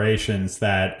declarations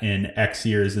that in X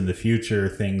years in the future,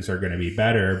 things are going to be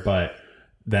better, but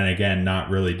then again, not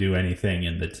really do anything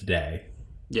in the today.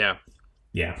 Yeah.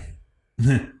 Yeah.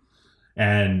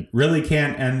 And really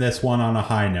can't end this one on a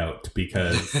high note,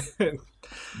 because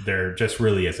there just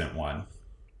really isn't one.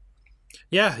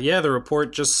 Yeah. The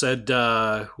report just said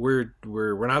we're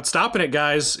not stopping it,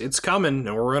 guys. It's coming,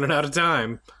 and we're running out of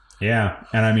time. Yeah,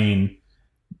 and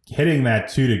hitting that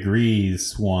 2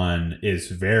 degrees one is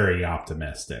very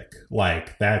optimistic.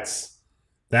 That's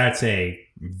a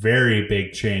very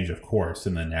big change, of course,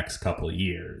 in the next couple of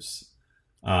years.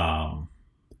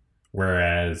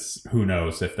 Whereas who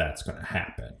knows if that's going to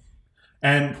happen.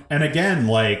 And again,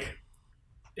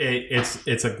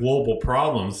 it's a global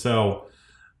problem. So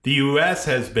the US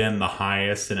has been the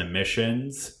highest in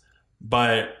emissions,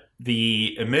 but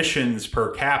the emissions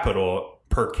per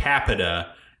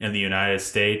capita in the United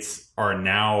States are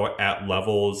now at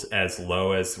levels as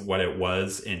low as what it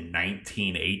was in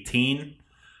 1918.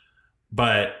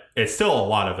 But it's still a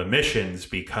lot of emissions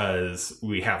because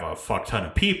we have a fuck ton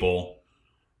of people.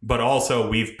 But also,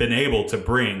 we've been able to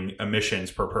bring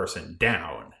emissions per person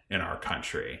down in our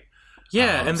country.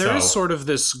 Yeah, and there is sort of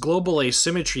this global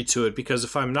asymmetry to it because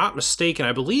if I'm not mistaken,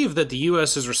 I believe that the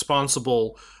U.S. is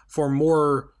responsible for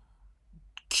more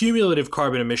cumulative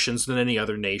carbon emissions than any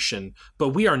other nation, but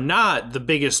we are not the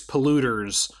biggest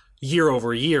polluters year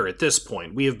over year at this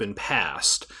point. We have been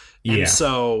passed. Yeah. And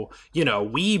so,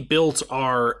 we built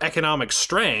our economic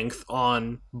strength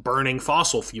on burning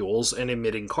fossil fuels and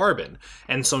emitting carbon.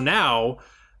 And so now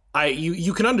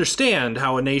you can understand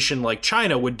how a nation like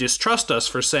China would distrust us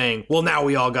for saying, well, now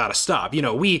we all got to stop.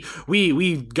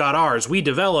 We got ours. We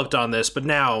developed on this, but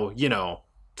now,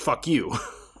 fuck you.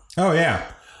 Oh,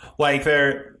 yeah. Like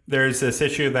there's this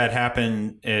issue that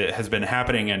has been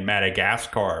happening in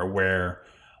Madagascar where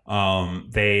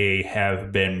they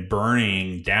have been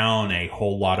burning down a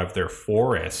whole lot of their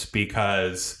forests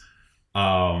because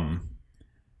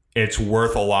it's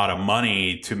worth a lot of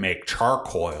money to make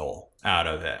charcoal out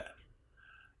of it.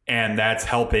 And that's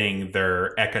helping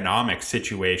their economic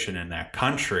situation in that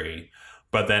country.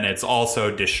 But then it's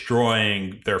also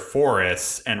destroying their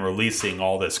forests and releasing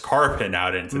all this carbon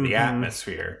out into the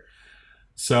atmosphere.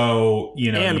 So,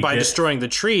 and by destroying the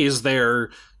trees, they're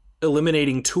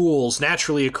eliminating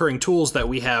naturally occurring tools that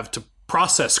we have to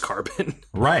process carbon.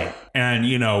 Right. And,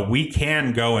 we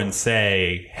can go and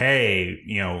say, hey,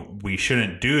 we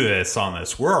shouldn't do this on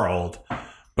this world.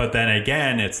 But then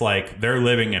again, it's like they're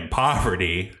living in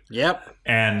poverty. Yep.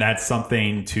 And that's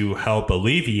something to help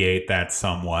alleviate that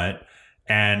somewhat.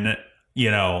 And,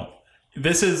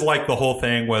 this is like the whole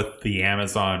thing with the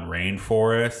Amazon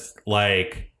rainforest.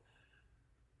 Like,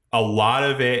 a lot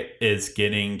of it is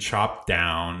getting chopped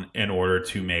down in order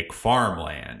to make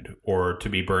farmland or to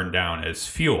be burned down as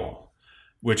fuel,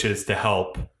 which is to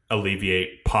help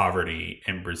alleviate poverty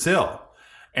in Brazil.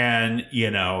 And,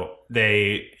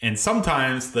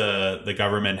 sometimes the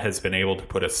government has been able to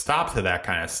put a stop to that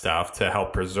kind of stuff to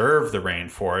help preserve the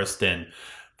rainforest and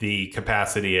the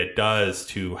capacity it does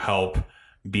to help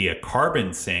be a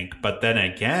carbon sink. But then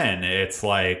again, it's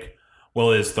like,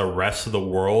 well, is the rest of the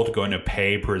world going to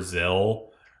pay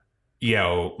Brazil,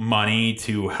 money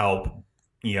to help,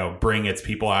 bring its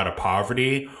people out of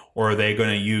poverty? Or are they going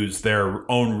to use their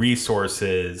own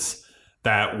resources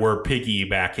that we're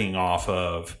piggybacking off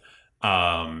of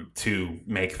to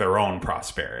make their own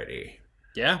prosperity?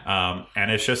 Yeah.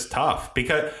 And it's just tough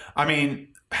because,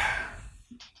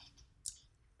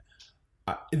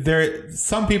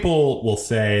 some people will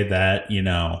say that,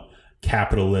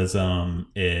 capitalism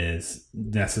is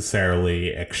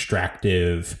necessarily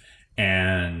extractive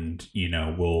and,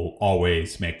 will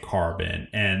always make carbon.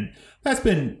 And that's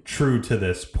been true to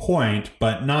this point,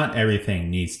 but not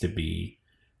everything needs to be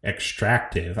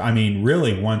extractive.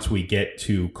 Really, once we get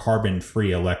to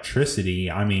carbon-free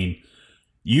electricity,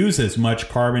 use as much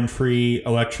carbon-free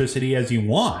electricity as you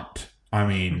want.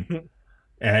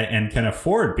 And can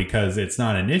afford because it's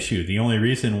not an issue. The only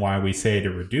reason why we say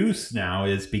to reduce now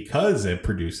is because it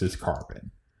produces carbon,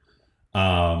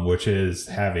 which is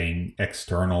having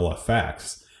external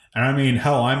effects. And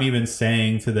hell, I'm even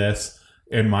saying to this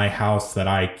in my house that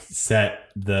I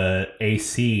set the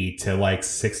AC to like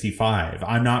 65.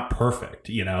 I'm not perfect,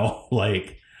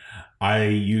 I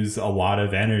use a lot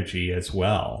of energy as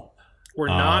well. We're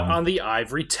not on the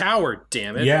ivory tower,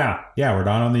 damn it. Yeah, we're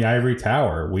not on the ivory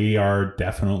tower. We are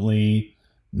definitely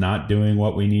not doing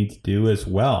what we need to do as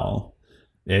well.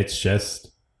 It's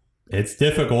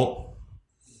difficult.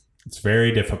 It's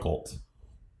very difficult.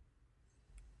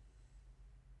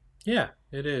 Yeah,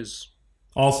 it is.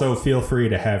 Also, feel free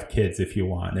to have kids if you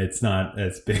want. It's not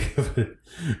as big of a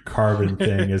carbon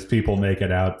thing as people make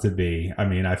it out to be.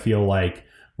 I feel like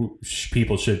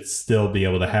people should still be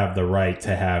able to have the right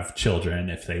to have children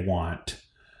if they want.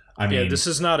 This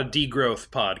is not a degrowth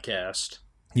podcast.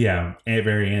 Yeah,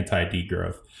 very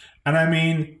anti-degrowth.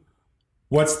 And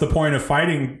what's the point of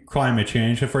fighting climate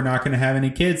change if we're not going to have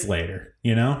any kids later,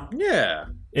 Yeah.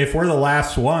 If we're the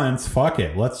last ones, fuck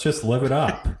it. Let's just live it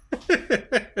up.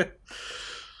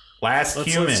 Let's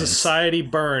humans. Let society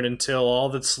burn until all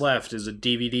that's left is a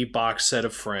DVD box set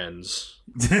of Friends.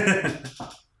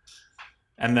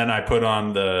 And then I put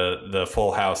on the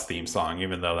Full House theme song,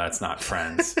 even though that's not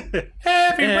Friends.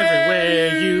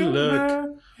 Everywhere you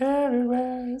look,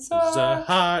 everywhere's a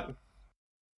heart.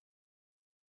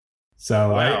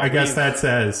 So wow, I guess that's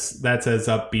as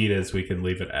upbeat as we can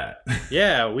leave it at.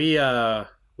 Yeah, we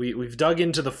we've dug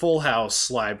into the Full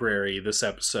House library this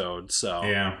episode. So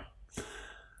yeah.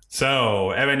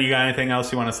 So Evan, you got anything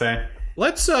else you want to say?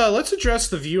 Let's address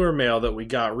the viewer mail that we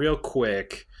got real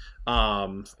quick.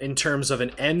 In terms of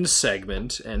an end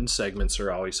segment. End segments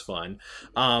are always fun.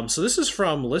 So this is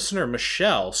from listener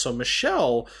Michelle. So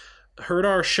Michelle heard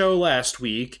our show last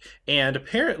week, and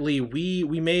apparently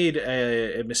we made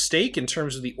a mistake in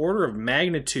terms of the order of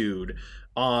magnitude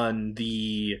on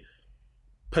the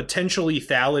potential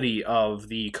lethality of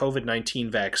the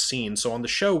COVID-19 vaccine. So on the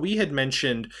show, we had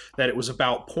mentioned that it was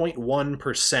about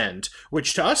 0.1%,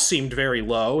 which to us seemed very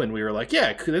low, and we were like,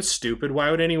 yeah, that's stupid.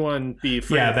 Why would anyone be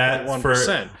afraid of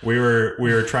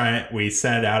 0.1%? We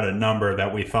sent out a number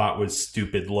that we thought was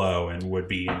stupid low and would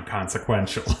be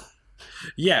inconsequential.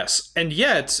 Yes, and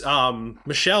yet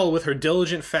Michelle, with her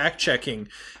diligent fact-checking,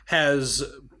 has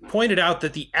pointed out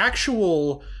that the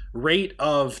actual rate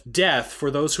of death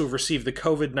for those who have received the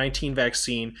COVID-19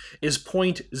 vaccine is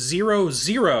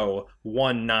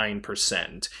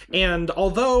 0.0019%. And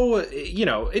although,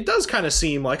 it does kind of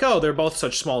seem like, oh, they're both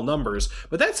such small numbers,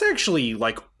 but that's actually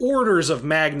like orders of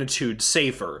magnitude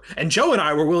safer. And Joe and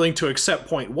I were willing to accept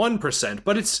 0.1%,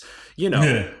 but it's,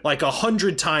 like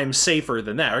 100 times safer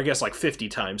than that, or I guess like 50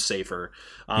 times safer.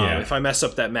 If I mess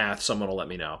up that math, someone will let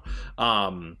me know.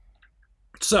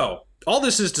 So all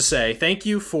this is to say, thank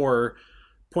you for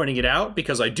pointing it out,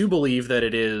 because I do believe that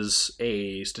it is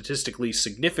a statistically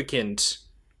significant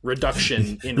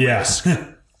reduction in risk.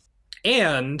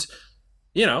 And,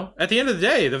 at the end of the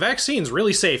day, the vaccine's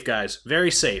really safe, guys. Very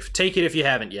safe. Take it if you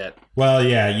haven't yet. Well,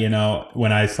 yeah,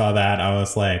 when I saw that, I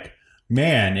was like,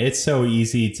 man, it's so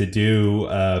easy to do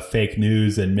fake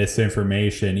news and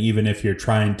misinformation, even if you're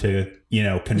trying to,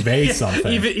 convey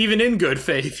something. Even in good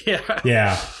faith, yeah.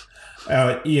 Yeah.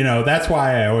 That's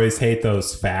why I always hate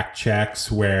those fact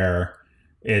checks where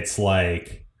it's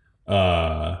like,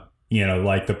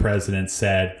 like the president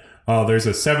said, oh, there's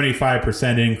a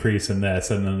 75% increase in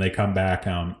this. And then they come back.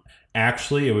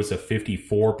 Actually, it was a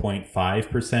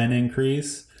 54.5%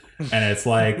 increase. And it's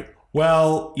like,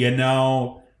 well,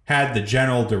 had the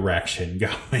general direction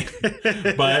going.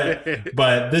 but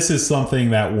this is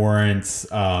something that warrants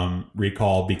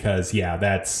recall because, yeah,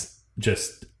 that's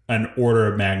just an order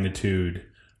of magnitude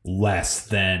less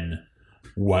than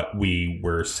what we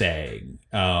were saying.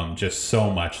 Just so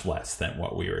much less than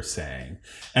what we were saying.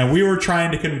 And we were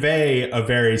trying to convey a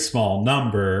very small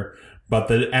number, but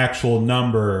the actual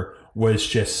number was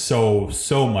just so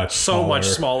much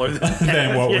smaller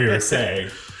than what we were saying.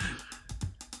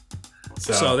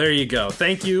 So there you go.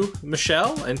 Thank you,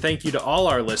 Michelle, and thank you to all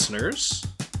our listeners.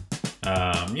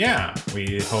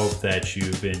 We hope that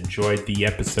you've enjoyed the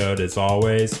episode as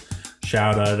always.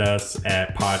 Shout at us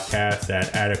at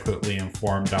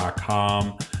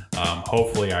podcast@adequatelyinformed.com.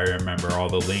 Hopefully I remember all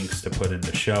the links to put in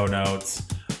the show notes.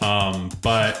 And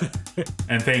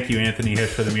thank you, Anthony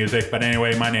Hish, for the music. But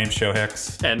anyway, my name's Joe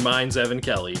Hicks. And mine's Evan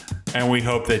Kelly. And we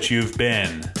hope that you've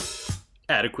been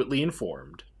adequately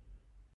informed.